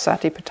to the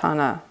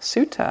Satipatthana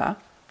Sutta,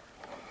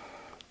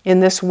 in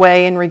this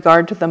way, in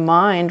regard to the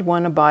mind,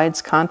 one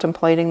abides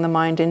contemplating the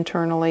mind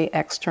internally and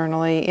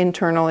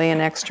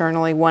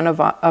externally. One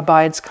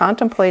abides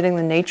contemplating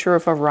the nature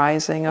of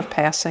arising, of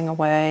passing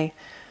away,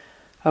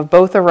 of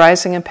both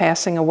arising and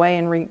passing away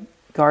in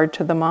regard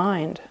to the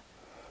mind.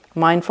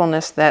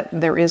 Mindfulness that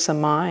there is a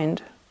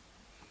mind,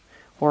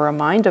 or a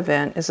mind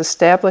event, is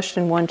established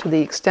in one to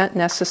the extent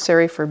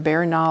necessary for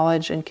bare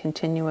knowledge and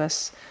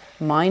continuous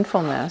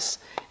mindfulness,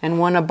 and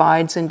one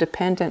abides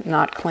independent,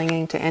 not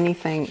clinging to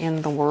anything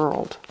in the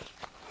world.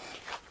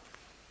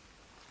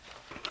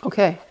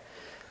 Okay,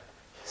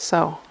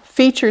 so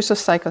features of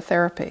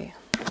psychotherapy,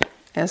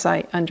 as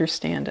I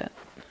understand it.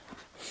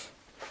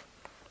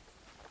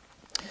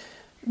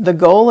 The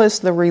goal is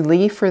the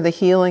relief or the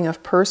healing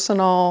of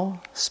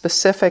personal,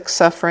 specific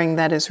suffering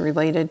that is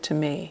related to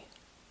me,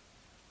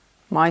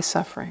 my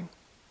suffering,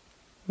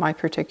 my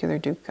particular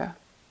dukkha.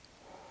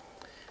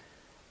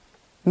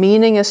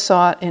 Meaning is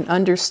sought in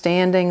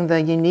understanding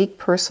the unique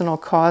personal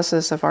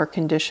causes of our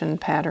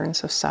conditioned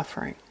patterns of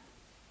suffering.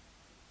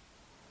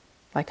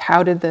 Like,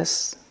 how did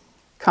this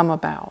come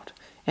about?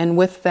 And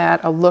with that,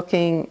 a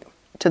looking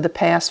to the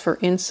past for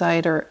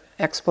insight or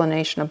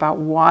explanation about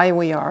why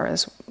we are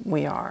as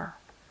we are.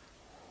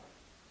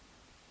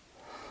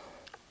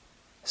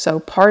 So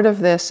part of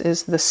this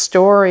is the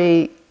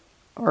story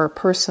or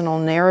personal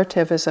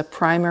narrative is a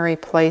primary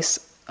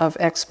place of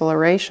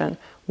exploration.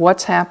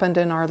 What's happened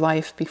in our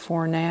life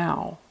before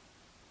now?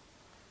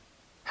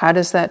 How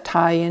does that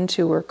tie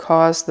into or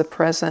cause the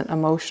present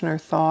emotion or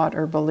thought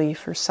or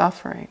belief or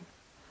suffering?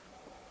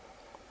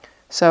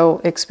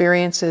 So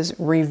experience is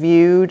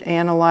reviewed,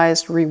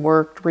 analyzed,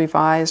 reworked,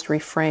 revised,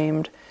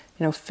 reframed,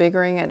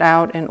 figuring it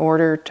out in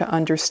order to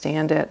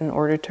understand it, in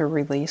order to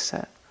release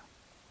it.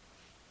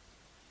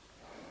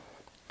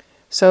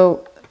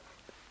 So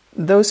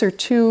those are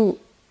two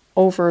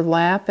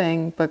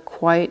overlapping but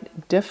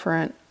quite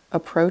different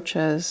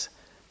approaches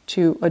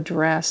to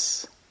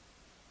address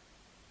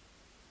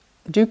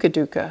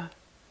dukkha,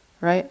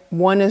 right?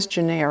 One is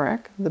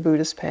generic, the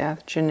Buddhist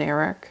path,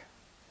 generic,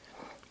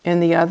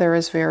 and the other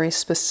is very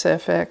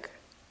specific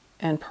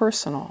and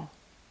personal.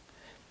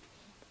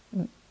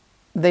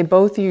 They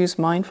both use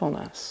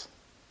mindfulness,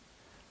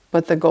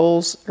 but the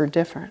goals are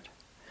different.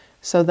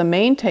 So the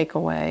main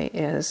takeaway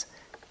is,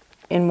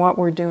 in what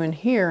we're doing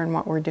here and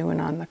what we're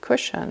doing on the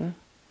cushion,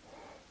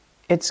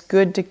 it's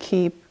good to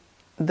keep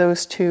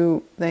those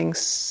two things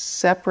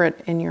separate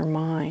in your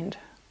mind,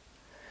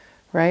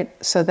 right?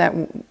 So that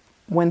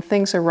when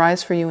things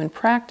arise for you in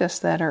practice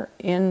that are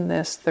in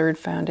this third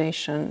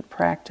foundation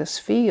practice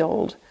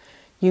field,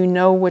 you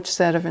know which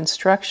set of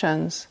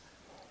instructions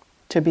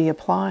to be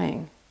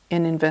applying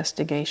in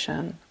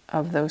investigation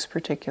of those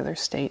particular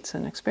states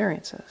and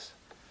experiences.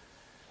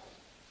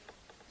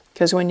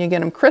 Because when you get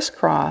them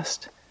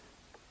crisscrossed,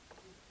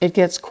 it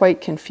gets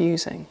quite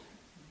confusing,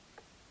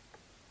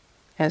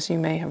 as you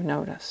may have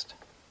noticed.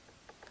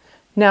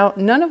 Now,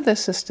 none of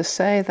this is to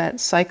say that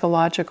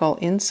psychological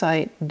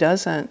insight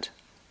doesn't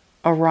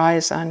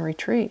arise on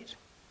retreat,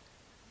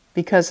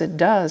 because it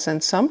does,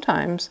 and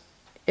sometimes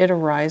it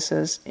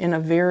arises in a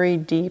very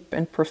deep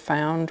and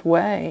profound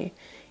way,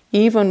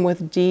 even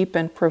with deep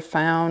and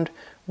profound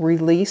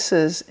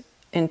releases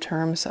in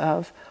terms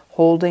of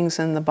holdings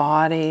in the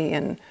body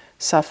and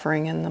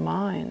suffering in the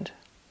mind.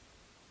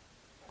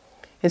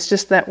 It's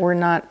just that we're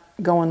not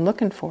going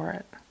looking for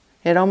it.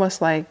 It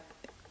almost like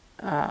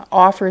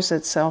offers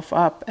itself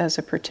up as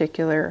a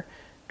particular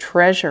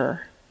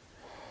treasure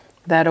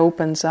that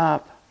opens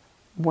up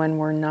when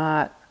we're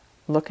not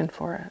looking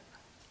for it.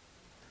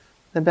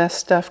 The best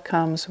stuff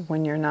comes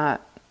when you're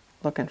not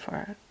looking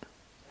for it.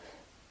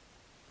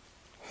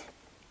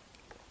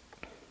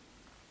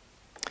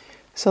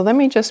 So let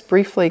me just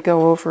briefly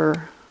go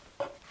over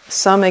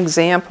some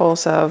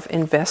examples of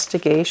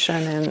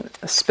investigation in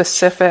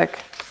specific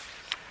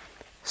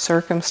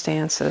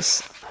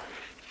circumstances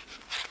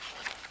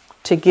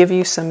to give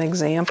you some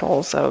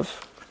examples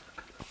of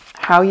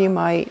how you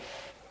might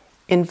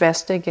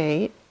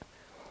investigate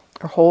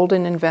or hold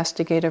an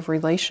investigative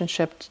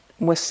relationship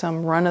with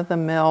some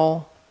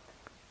run-of-the-mill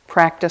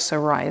practice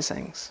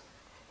arisings.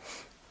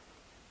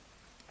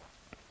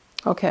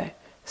 Okay,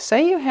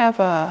 say you have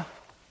a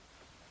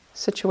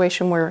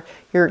situation where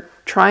you're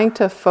trying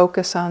to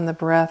focus on the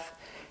breath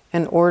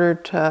in order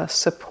to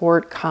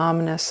support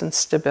calmness and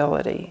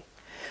stability.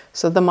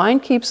 So the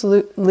mind keeps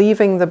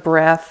leaving the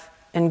breath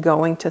and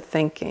going to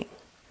thinking.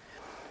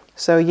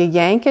 So you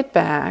yank it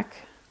back,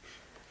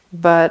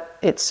 but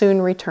it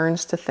soon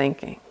returns to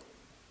thinking.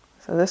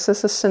 So this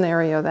is a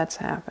scenario that's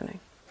happening.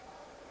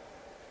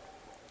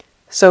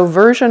 So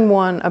version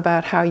 1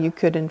 about how you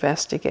could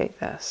investigate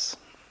this.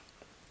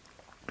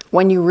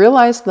 When you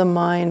realize the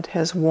mind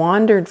has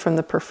wandered from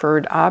the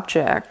preferred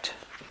object,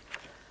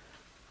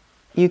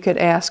 you could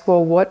ask,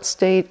 well, what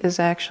state is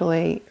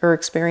actually, or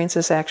experience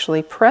is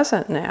actually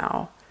present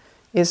now?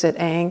 Is it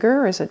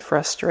anger? Is it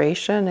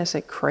frustration? Is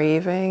it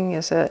craving?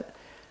 Is it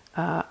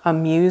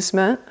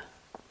amusement?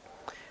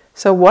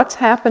 So what's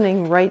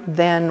happening right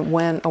then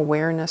when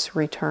awareness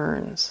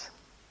returns?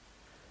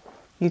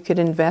 You could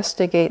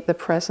investigate the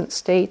present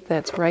state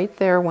that's right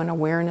there when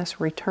awareness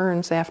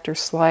returns after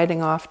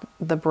sliding off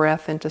the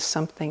breath into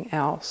something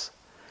else,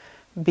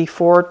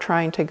 before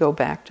trying to go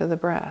back to the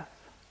breath.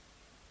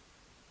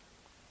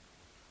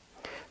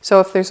 So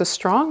if there's a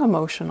strong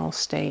emotional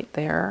state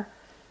there,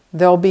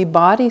 there'll be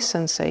body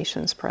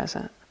sensations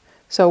present.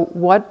 So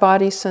what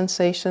body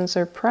sensations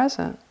are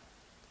present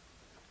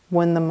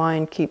when the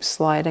mind keeps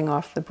sliding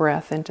off the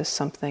breath into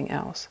something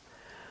else?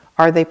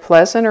 Are they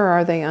pleasant or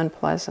are they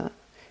unpleasant?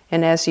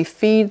 And as you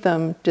feed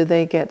them, do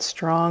they get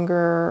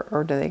stronger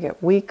or do they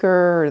get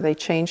weaker or do they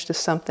change to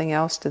something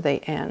else? Do they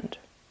end?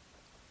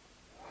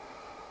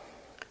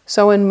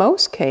 So in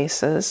most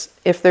cases,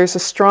 if there's a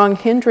strong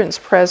hindrance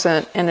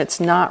present and it's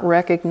not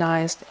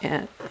recognized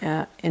and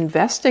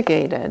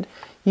investigated,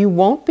 you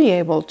won't be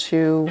able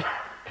to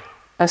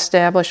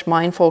establish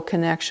mindful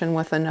connection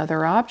with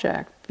another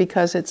object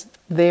because it's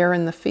there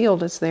in the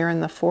field, it's there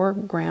in the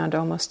foreground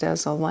almost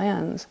as a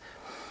lens.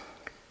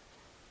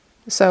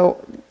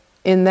 So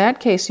in that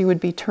case, you would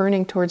be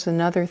turning towards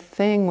another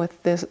thing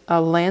with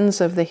a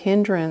lens of the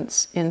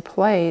hindrance in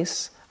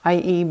place,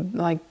 i.e.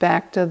 like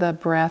back to the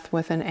breath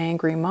with an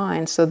angry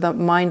mind. So the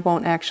mind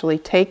won't actually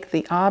take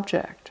the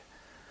object.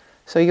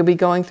 So you'll be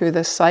going through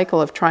this cycle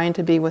of trying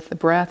to be with the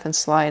breath and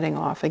sliding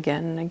off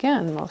again and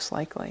again, most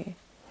likely.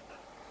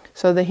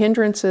 So the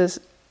hindrances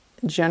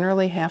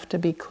generally have to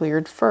be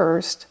cleared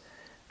first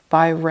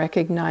by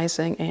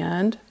recognizing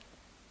and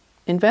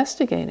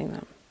investigating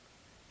them.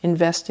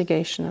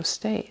 Investigation of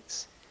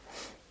states.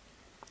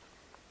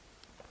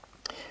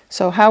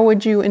 So how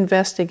would you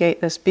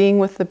investigate this? Being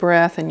with the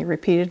breath and you're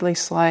repeatedly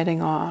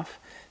sliding off.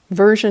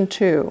 Version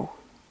 2.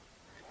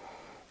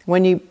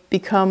 When you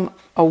become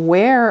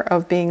aware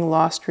of being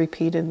lost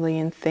repeatedly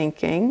in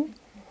thinking,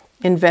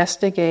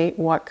 investigate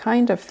what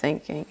kind of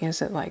thinking.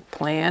 Is it like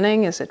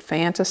planning? Is it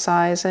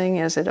fantasizing?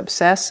 Is it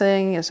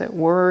obsessing? Is it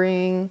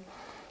worrying?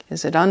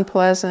 Is it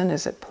unpleasant?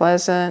 Is it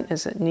pleasant?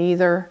 Is it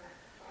neither?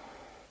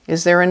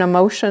 Is there an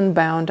emotion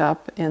bound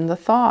up in the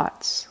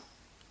thoughts?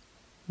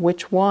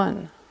 Which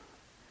one?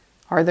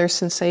 Are there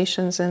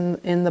sensations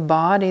in the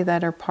body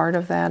that are part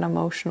of that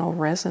emotional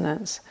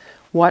resonance?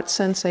 What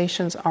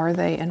sensations are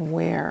they and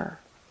where?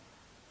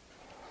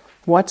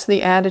 What's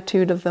the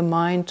attitude of the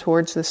mind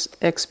towards this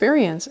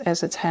experience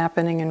as it's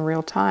happening in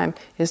real time?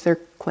 Is there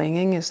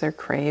clinging? Is there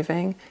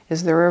craving?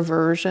 Is there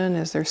aversion?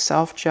 Is there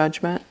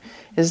self-judgment?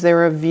 Is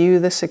there a view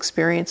this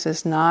experience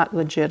is not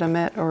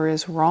legitimate or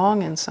is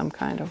wrong in some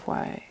kind of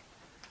way?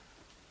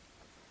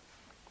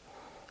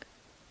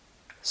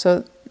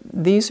 So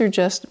these are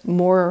just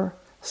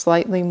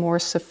slightly more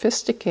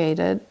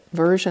sophisticated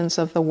versions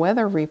of the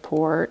weather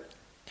report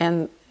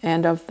and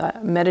of the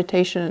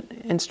meditation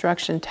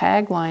instruction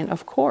tagline,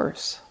 of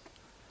course.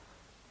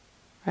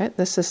 Right?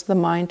 This is the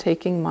mind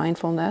taking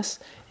mindfulness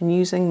and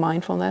using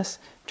mindfulness,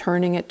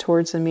 turning it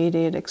towards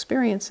immediate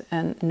experience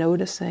and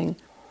noticing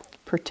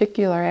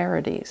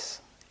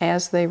particularities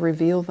as they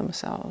reveal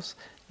themselves,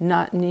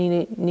 not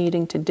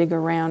needing to dig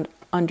around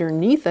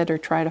underneath it or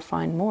try to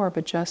find more,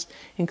 but just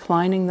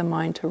inclining the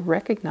mind to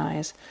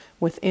recognize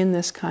within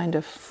this kind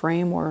of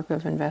framework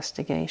of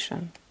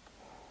investigation.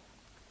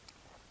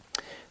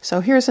 So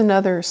here's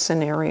another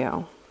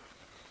scenario.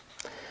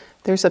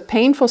 There's a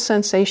painful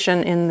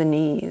sensation in the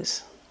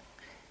knees.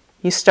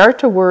 You start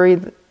to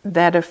worry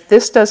that if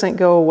this doesn't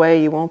go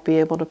away, you won't be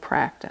able to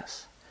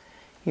practice.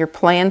 Your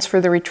plans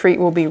for the retreat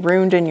will be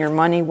ruined and your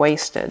money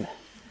wasted.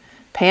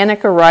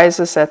 Panic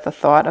arises at the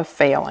thought of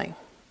failing.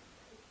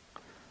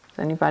 Has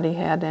anybody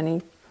had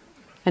any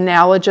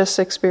analogous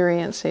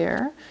experience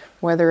here?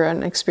 Whether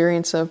an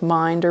experience of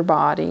mind or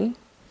body.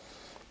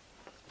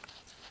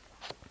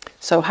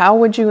 So how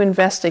would you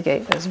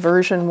investigate this?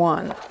 Version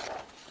 1.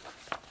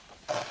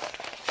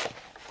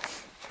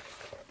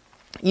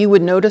 You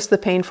would notice the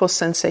painful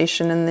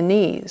sensation in the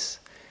knees.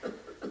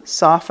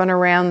 soften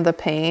around the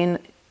pain,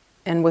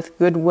 and with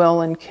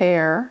goodwill and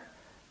care,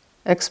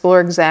 explore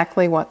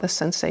exactly what the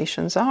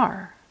sensations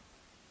are.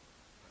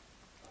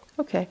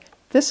 Okay,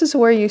 this is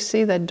where you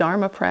see that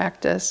Dharma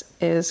practice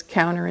is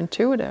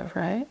counterintuitive,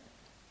 right?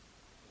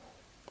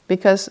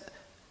 Because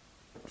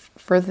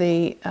for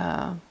the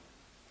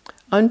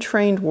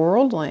untrained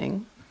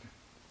worldling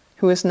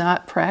who is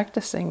not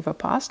practicing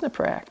Vipassana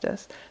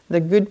practice, the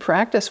good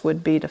practice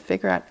would be to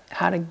figure out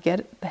how to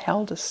get the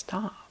hell to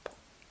stop.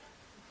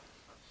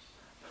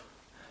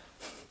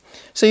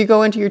 So you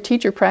go into your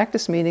teacher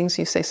practice meetings,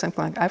 you say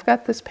something like, I've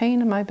got this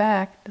pain in my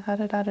back,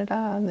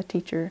 da-da-da-da-da, and the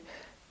teacher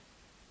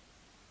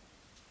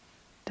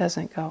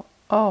doesn't go,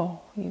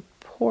 oh, you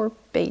poor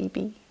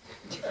baby.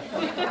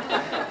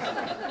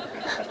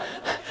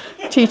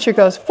 Teacher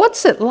goes,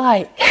 what's it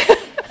like?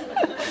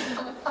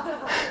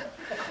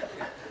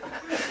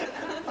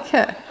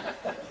 Okay.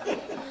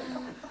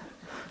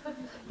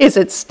 Is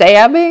it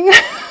stabbing?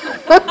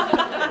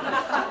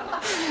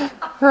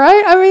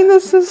 Right? I mean,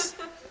 this is,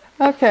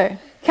 okay,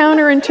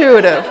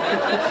 counterintuitive.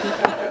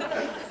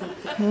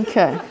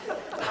 Okay.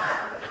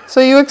 So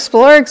you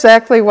explore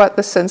exactly what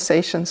the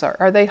sensations are.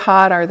 Are they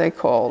hot? Are they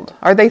cold?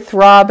 Are they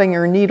throbbing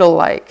or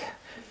needle-like?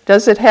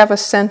 Does it have a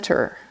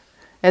center?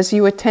 As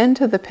you attend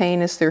to the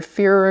pain, is there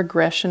fear or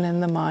aggression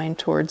in the mind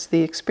towards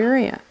the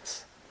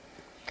experience?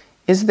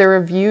 Is there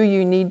a view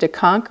you need to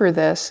conquer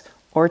this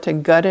or to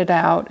gut it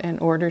out in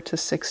order to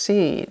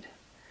succeed?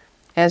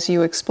 As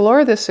you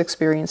explore this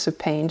experience of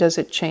pain, does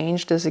it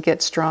change? Does it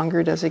get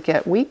stronger? Does it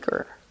get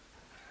weaker?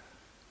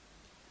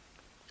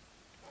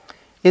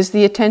 Is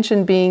the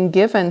attention being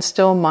given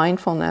still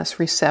mindfulness,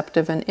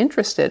 receptive and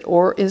interested,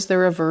 or is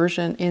there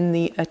aversion in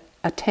the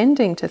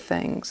attending to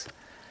things?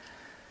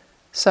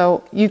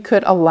 So you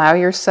could allow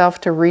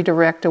yourself to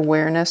redirect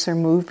awareness or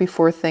move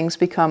before things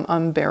become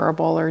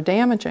unbearable or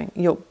damaging.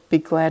 You'll be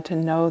glad to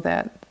know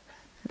that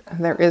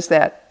there is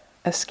that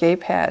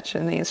escape hatch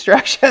in the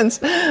instructions,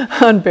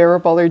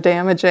 unbearable or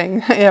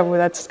damaging. Yeah, well,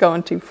 that's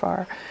going too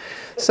far.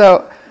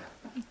 So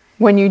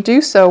when you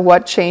do so,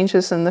 what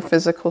changes in the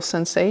physical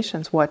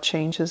sensations? What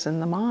changes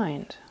in the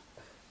mind?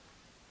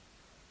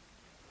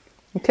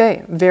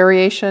 Okay,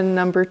 variation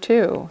number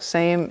 2,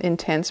 same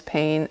intense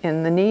pain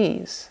in the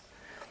knees.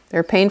 There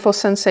are painful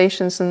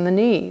sensations in the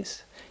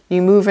knees.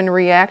 You move in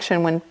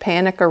reaction when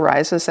panic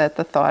arises at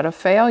the thought of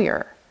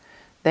failure.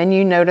 Then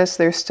you notice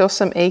there's still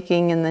some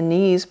aching in the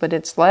knees, but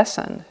it's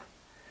lessened.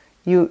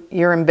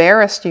 You're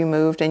embarrassed you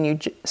moved and you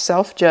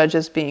self-judge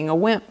as being a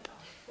wimp.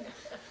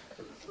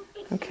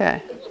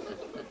 Okay.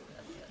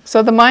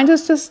 So the mind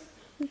is just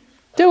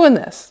doing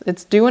this.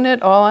 It's doing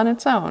it all on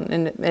its own,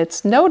 and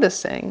it's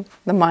noticing.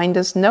 The mind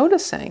is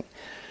noticing.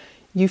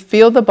 You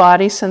feel the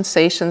body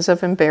sensations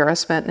of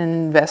embarrassment and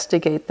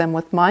investigate them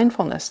with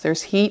mindfulness.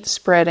 There's heat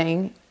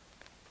spreading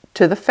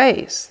to the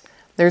face.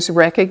 There's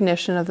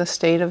recognition of the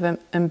state of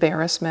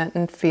embarrassment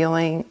and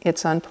feeling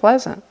it's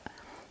unpleasant.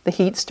 The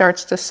heat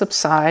starts to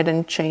subside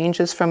and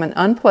changes from an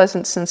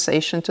unpleasant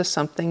sensation to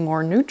something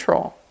more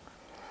neutral.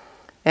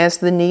 As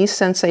the knee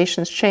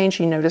sensations change,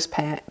 you notice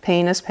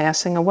pain is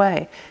passing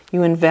away.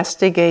 You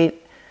investigate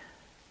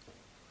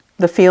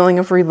the feeling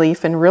of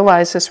relief and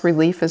realize this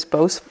relief is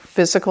both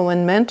physical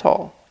and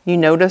mental. You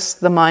notice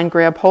the mind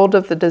grab hold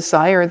of the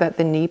desire that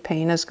the knee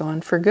pain is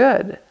gone for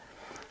good.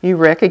 You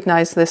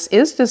recognize this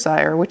is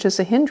desire, which is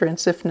a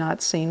hindrance if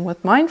not seen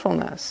with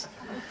mindfulness.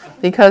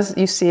 Because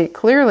you see it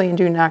clearly and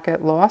do not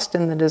get lost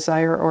in the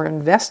desire or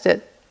invest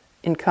it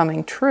in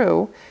coming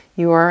true,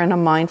 you are in a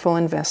mindful,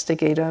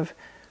 investigative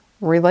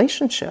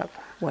relationship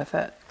with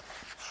it.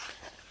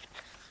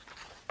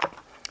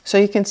 So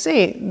you can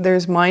see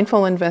there's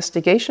mindful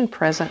investigation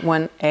present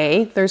when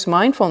A, there's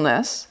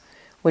mindfulness,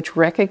 which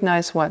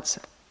recognizes what's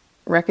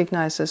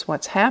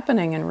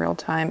happening in real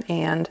time,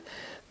 and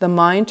the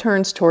mind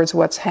turns towards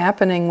what's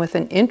happening with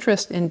an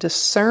interest in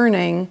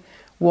discerning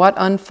what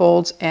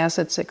unfolds as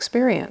it's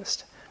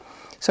experienced.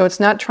 So it's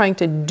not trying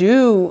to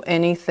do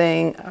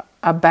anything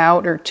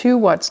about or to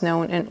what's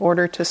known in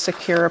order to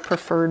secure a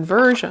preferred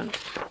version.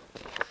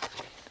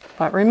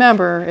 But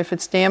remember, if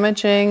it's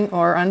damaging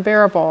or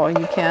unbearable,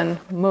 you can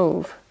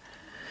move.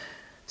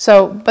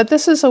 But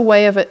this is a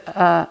way of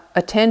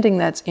attending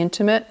that's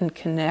intimate and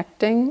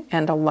connecting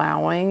and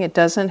allowing. It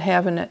doesn't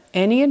have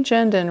any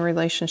agenda in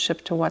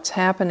relationship to what's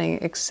happening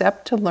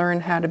except to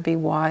learn how to be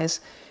wise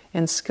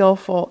and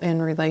skillful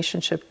in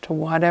relationship to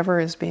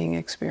whatever is being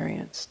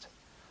experienced.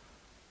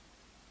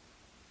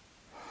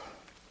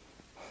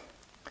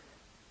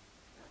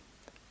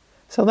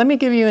 So let me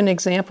give you an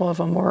example of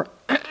a more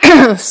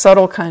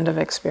subtle kind of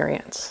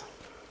experience.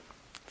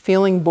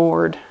 Feeling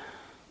bored.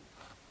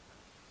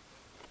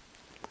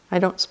 I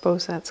don't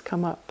suppose that's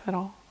come up at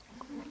all.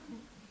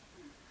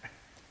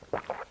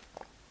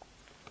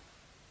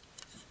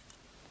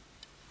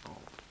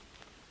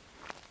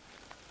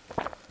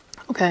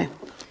 Okay,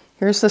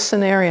 here's the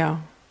scenario.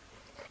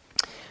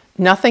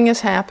 Nothing is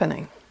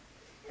happening.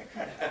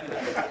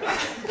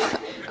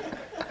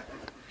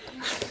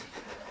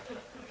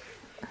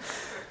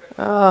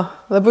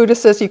 The Buddha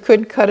says you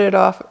could cut it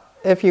off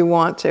if you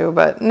want to,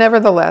 but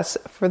nevertheless,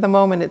 for the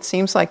moment, it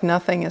seems like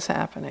nothing is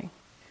happening.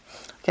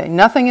 Okay,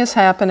 nothing is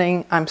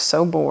happening. I'm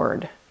so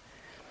bored.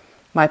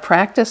 My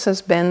practice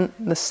has been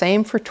the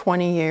same for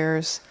 20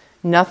 years.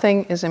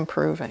 Nothing is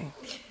improving.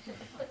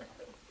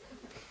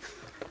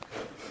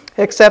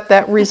 Except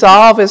that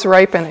resolve is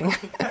ripening.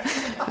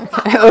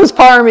 Okay, those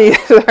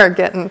paramis are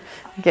getting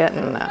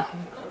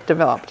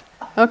developed.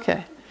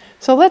 Okay,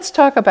 so let's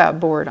talk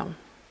about boredom.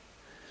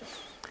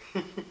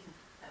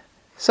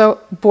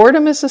 So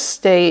boredom is a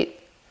state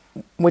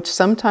which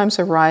sometimes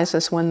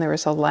arises when there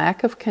is a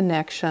lack of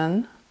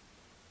connection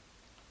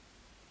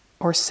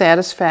or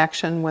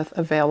satisfaction with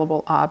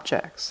available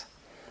objects.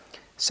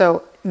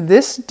 So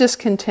this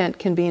discontent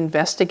can be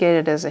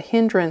investigated as a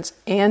hindrance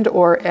and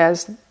or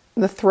as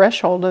the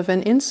threshold of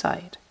an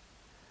insight.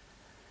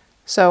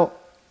 So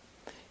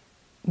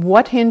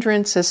what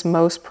hindrance is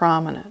most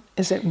prominent?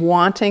 Is it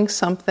wanting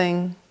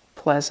something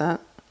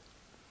pleasant?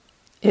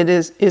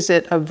 Is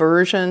it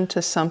aversion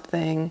to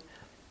something?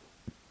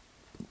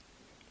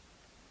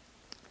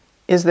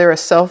 Is there a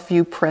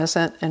self-view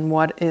present, and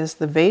what is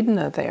the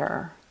Vedana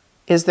there?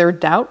 Is there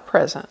doubt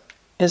present?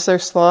 Is there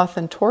sloth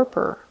and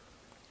torpor?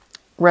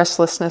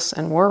 Restlessness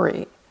and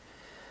worry?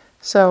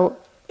 So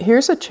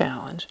here's a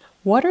challenge.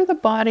 What are the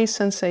body's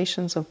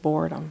sensations of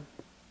boredom?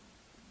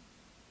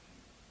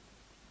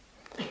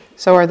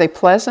 So are they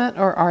pleasant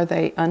or are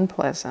they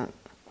unpleasant?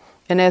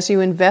 And as you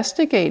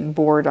investigate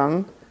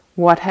boredom,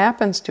 what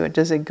happens to it?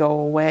 Does it go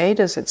away?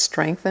 Does it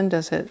strengthen?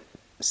 Does it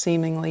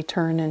seemingly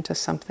turn into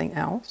something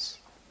else?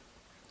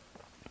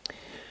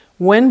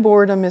 When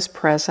boredom is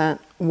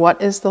present,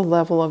 what is the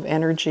level of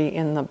energy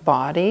in the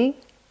body?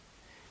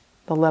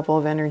 The level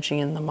of energy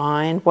in the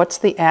mind? What's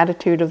the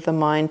attitude of the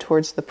mind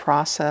towards the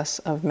process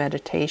of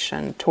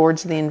meditation,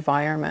 towards the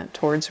environment,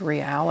 towards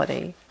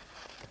reality?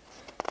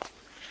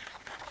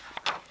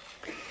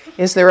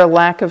 Is there a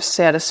lack of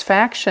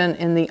satisfaction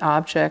in the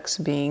objects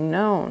being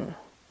known?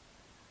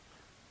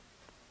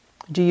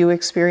 Do you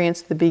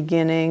experience the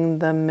beginning,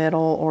 the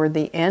middle, or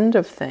the end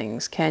of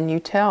things? Can you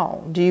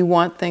tell? Do you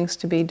want things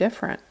to be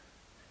different?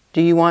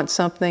 Do you want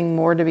something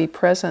more to be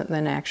present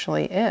than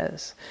actually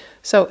is?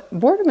 So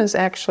boredom is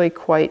actually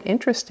quite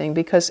interesting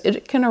because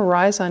it can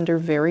arise under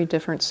very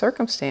different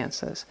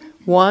circumstances.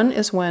 One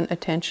is when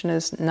attention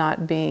is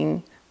not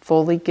being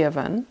fully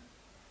given.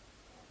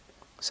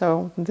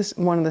 So this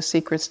one of the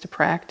secrets to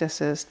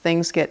practice is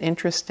things get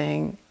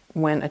interesting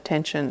when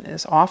attention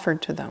is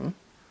offered to them,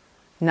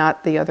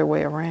 not the other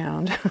way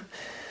around.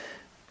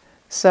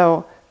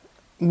 So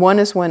one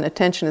is when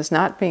attention is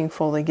not being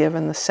fully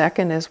given. The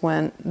second is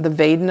when the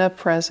Vedana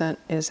present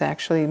is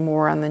actually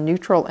more on the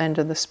neutral end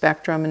of the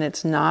spectrum and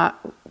it's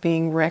not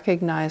being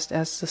recognized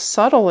as the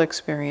subtle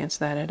experience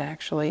that it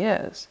actually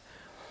is.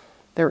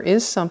 There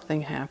is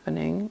something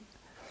happening,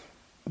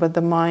 but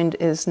the mind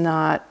is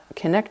not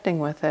connecting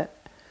with it.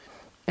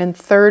 And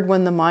third,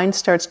 when the mind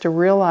starts to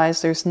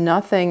realize there's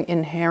nothing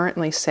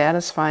inherently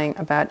satisfying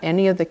about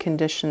any of the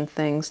conditioned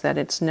things that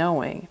it's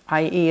knowing,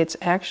 i.e. it's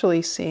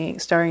actually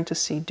starting to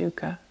see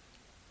dukkha.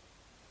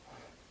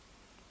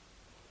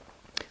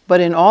 But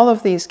in all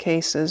of these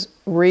cases,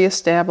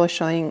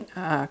 reestablishing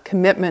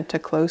commitment to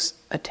close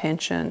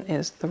attention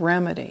is the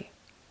remedy.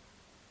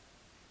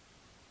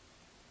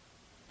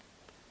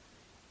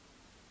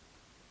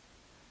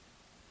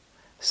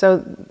 So,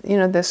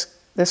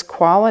 this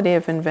quality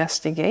of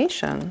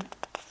investigation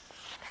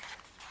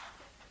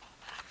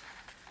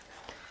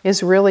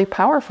is really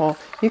powerful.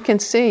 You can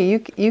see,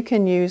 you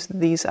can use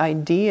these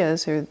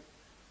ideas or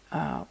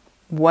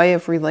way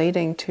of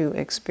relating to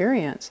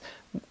experience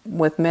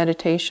with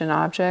meditation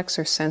objects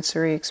or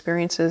sensory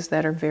experiences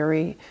that are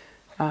very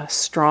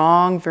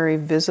strong, very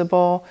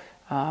visible,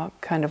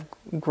 kind of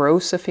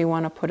gross if you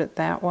want to put it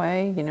that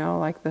way,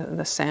 like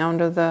the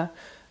sound of the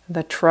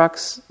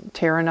trucks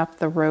tearing up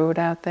the road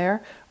out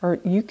there. Or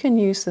you can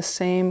use the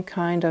same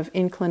kind of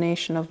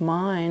inclination of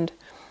mind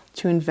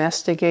to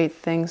investigate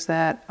things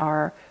that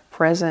are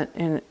present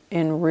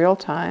in real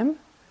time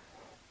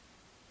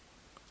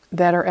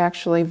that are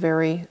actually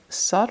very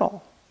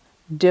subtle,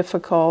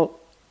 difficult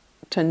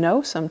to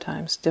know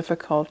sometimes,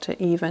 difficult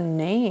to even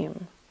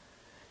name.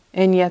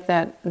 And yet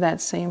that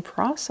same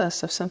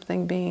process of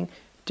something being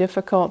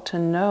difficult to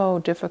know,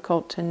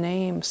 difficult to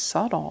name,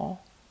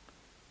 subtle,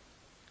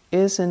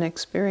 is an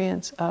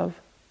experience of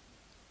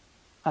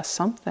a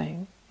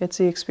something. It's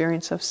the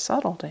experience of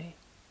subtlety.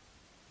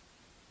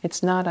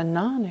 It's not a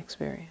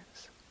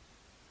non-experience.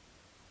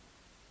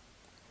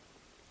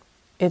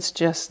 It's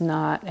just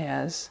not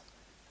as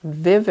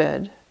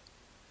vivid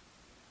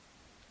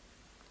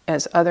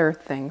as other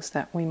things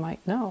that we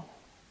might know.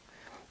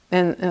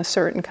 And in a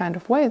certain kind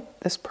of way,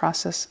 this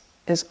process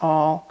is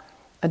all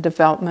a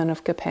development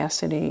of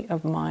capacity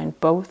of mind,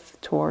 both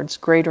towards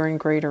greater and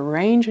greater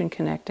range in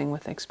connecting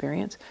with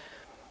experience,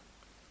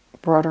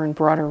 broader and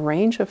broader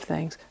range of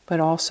things, but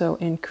also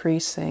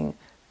increasing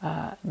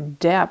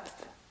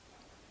depth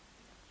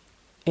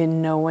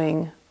in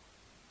knowing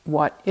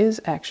what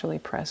is actually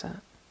present,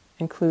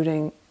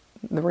 including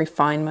the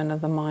refinement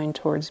of the mind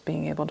towards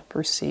being able to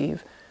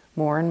perceive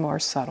more and more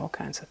subtle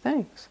kinds of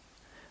things.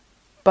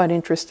 But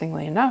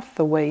interestingly enough,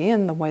 the way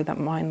that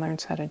mind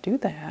learns how to do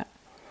that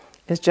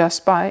is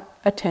just by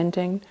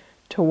attending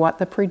to what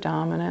the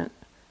predominant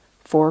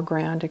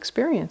foreground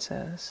experience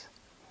is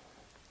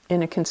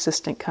in a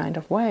consistent kind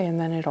of way, and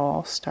then it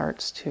all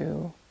starts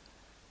to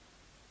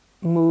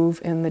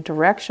move in the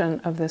direction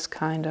of this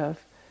kind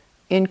of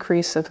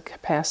increase of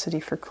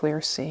capacity for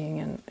clear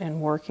seeing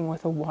and working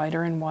with a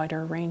wider and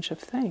wider range of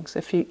things.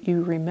 If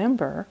you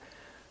remember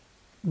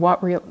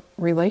what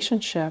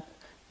relationship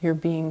you're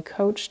being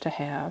coached to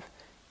have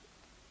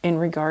in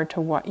regard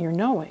to what you're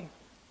knowing.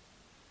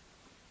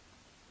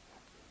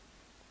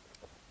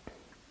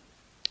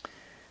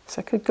 So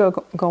I could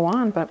go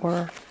on, but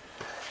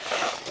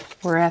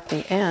we're at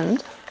the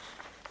end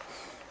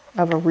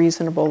of a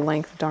reasonable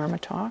length Dharma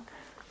talk.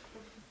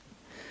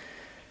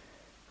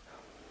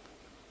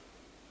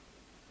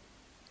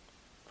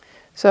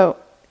 So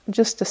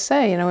just to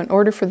say, in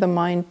order for the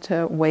mind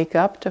to wake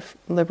up, to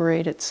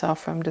liberate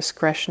itself from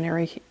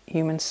discretionary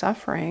human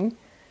suffering,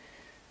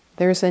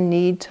 there's a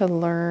need to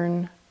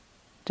learn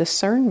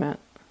discernment.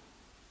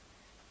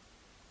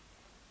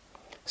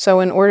 So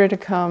in order to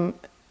come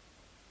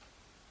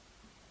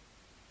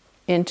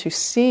into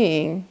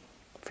seeing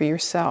for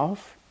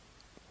yourself,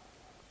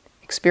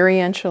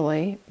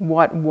 experientially,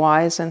 what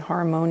wise and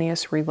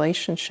harmonious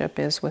relationship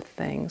is with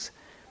things,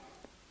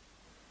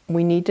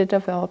 we need to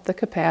develop the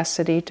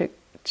capacity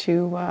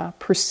to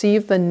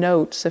perceive the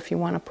notes, if you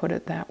want to put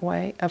it that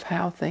way, of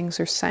how things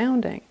are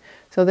sounding.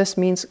 So this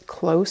means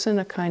close in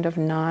a kind of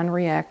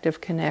non-reactive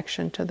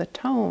connection to the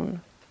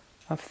tone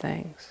of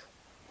things.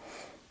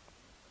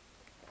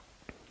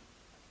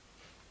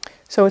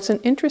 So it's an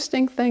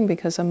interesting thing,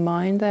 because a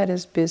mind that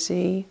is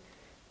busy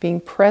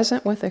being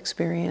present with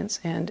experience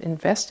and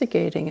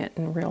investigating it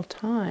in real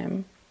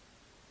time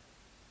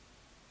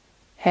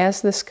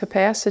has this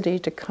capacity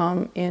to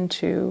come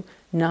into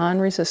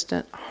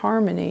non-resistant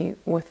harmony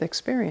with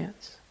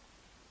experience,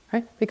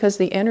 right? Because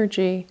the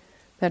energy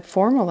that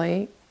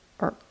formerly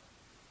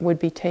would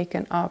be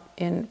taken up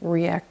in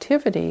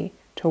reactivity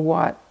to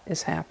what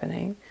is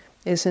happening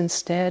is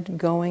instead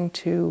going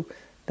to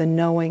the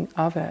knowing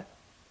of it,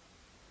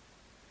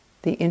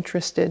 the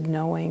interested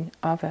knowing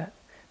of it.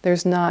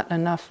 There's not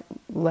enough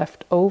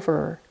left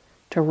over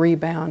to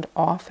rebound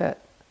off it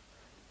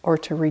or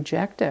to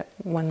reject it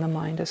when the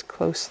mind is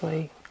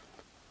closely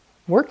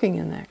working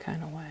in that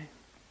kind of way.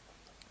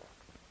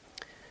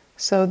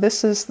 So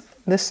this is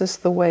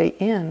the way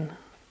in.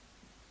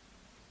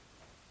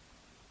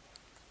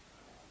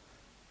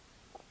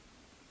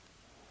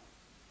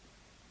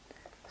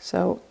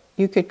 So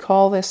you could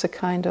call this a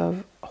kind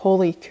of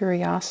holy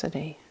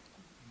curiosity.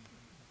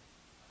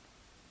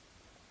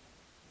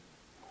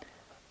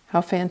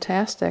 How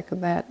fantastic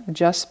that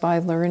just by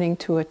learning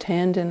to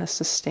attend in a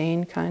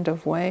sustained kind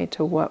of way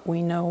to what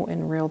we know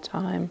in real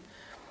time,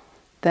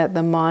 that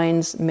the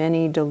mind's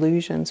many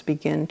delusions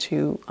begin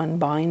to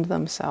unbind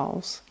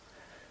themselves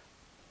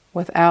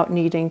without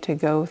needing to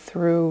go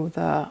through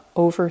the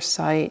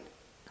oversight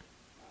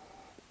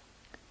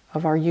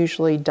of our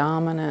usually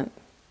dominant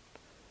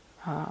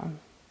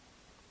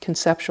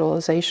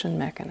conceptualization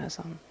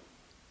mechanism.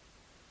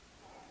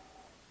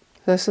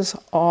 This is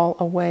all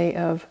a way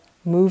of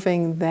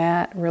moving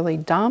that really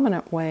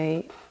dominant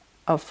way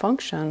of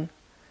function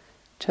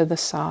to the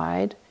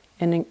side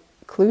and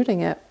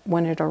including it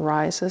when it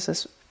arises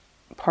as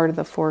part of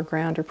the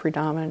foreground or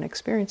predominant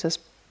experience, as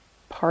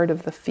part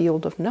of the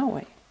field of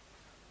knowing.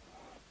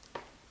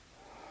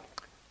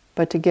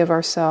 But to give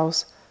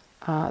ourselves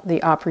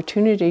the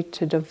opportunity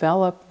to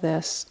develop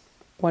this,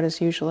 what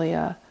is usually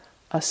a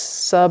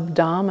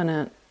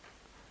subdominant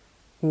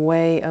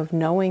way of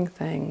knowing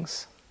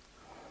things,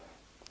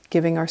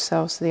 giving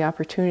ourselves the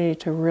opportunity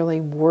to really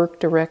work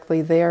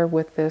directly there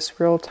with this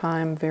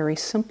real-time, very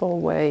simple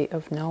way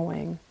of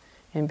knowing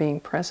and being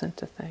present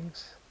to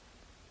things.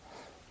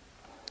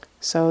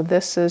 So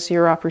this is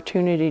your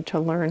opportunity to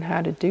learn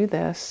how to do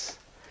this,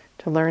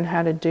 to learn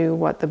how to do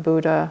what the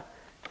Buddha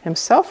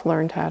himself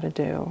learned how to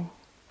do,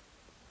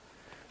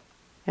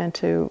 and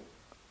to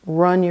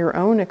run your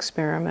own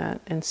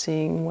experiment in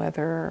seeing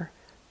whether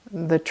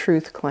the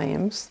truth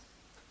claims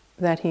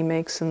that he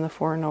makes in the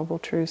Four Noble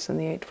Truths and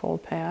the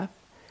Eightfold Path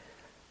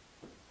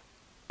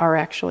are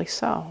actually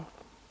so.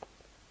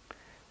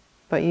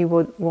 But you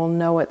will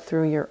know it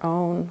through your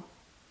own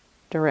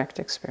direct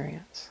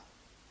experience,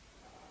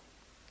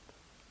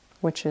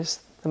 which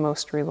is the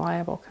most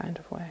reliable kind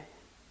of way.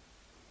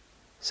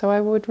 So I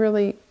would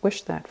really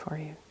wish that for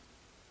you.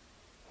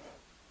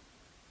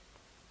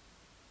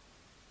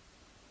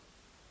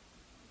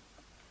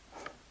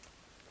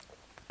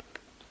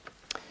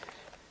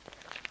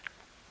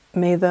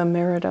 May the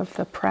merit of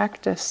the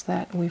practice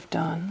that we've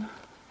done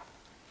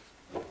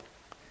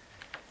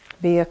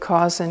be a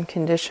cause and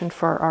condition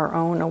for our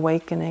own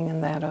awakening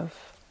and that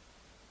of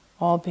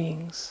all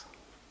beings.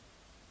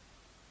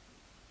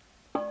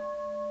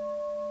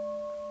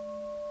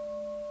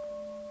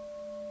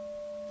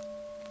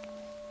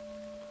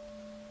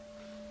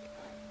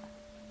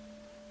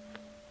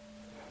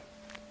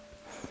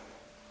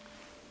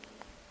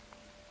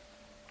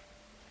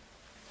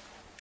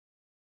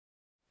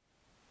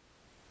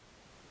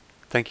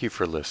 Thank you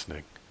for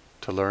listening.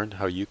 To learn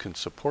how you can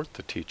support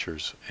the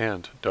teachers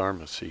and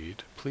Dharma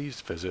Seed,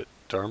 please visit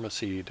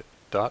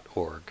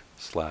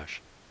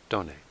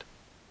dharmaseed.org/donate.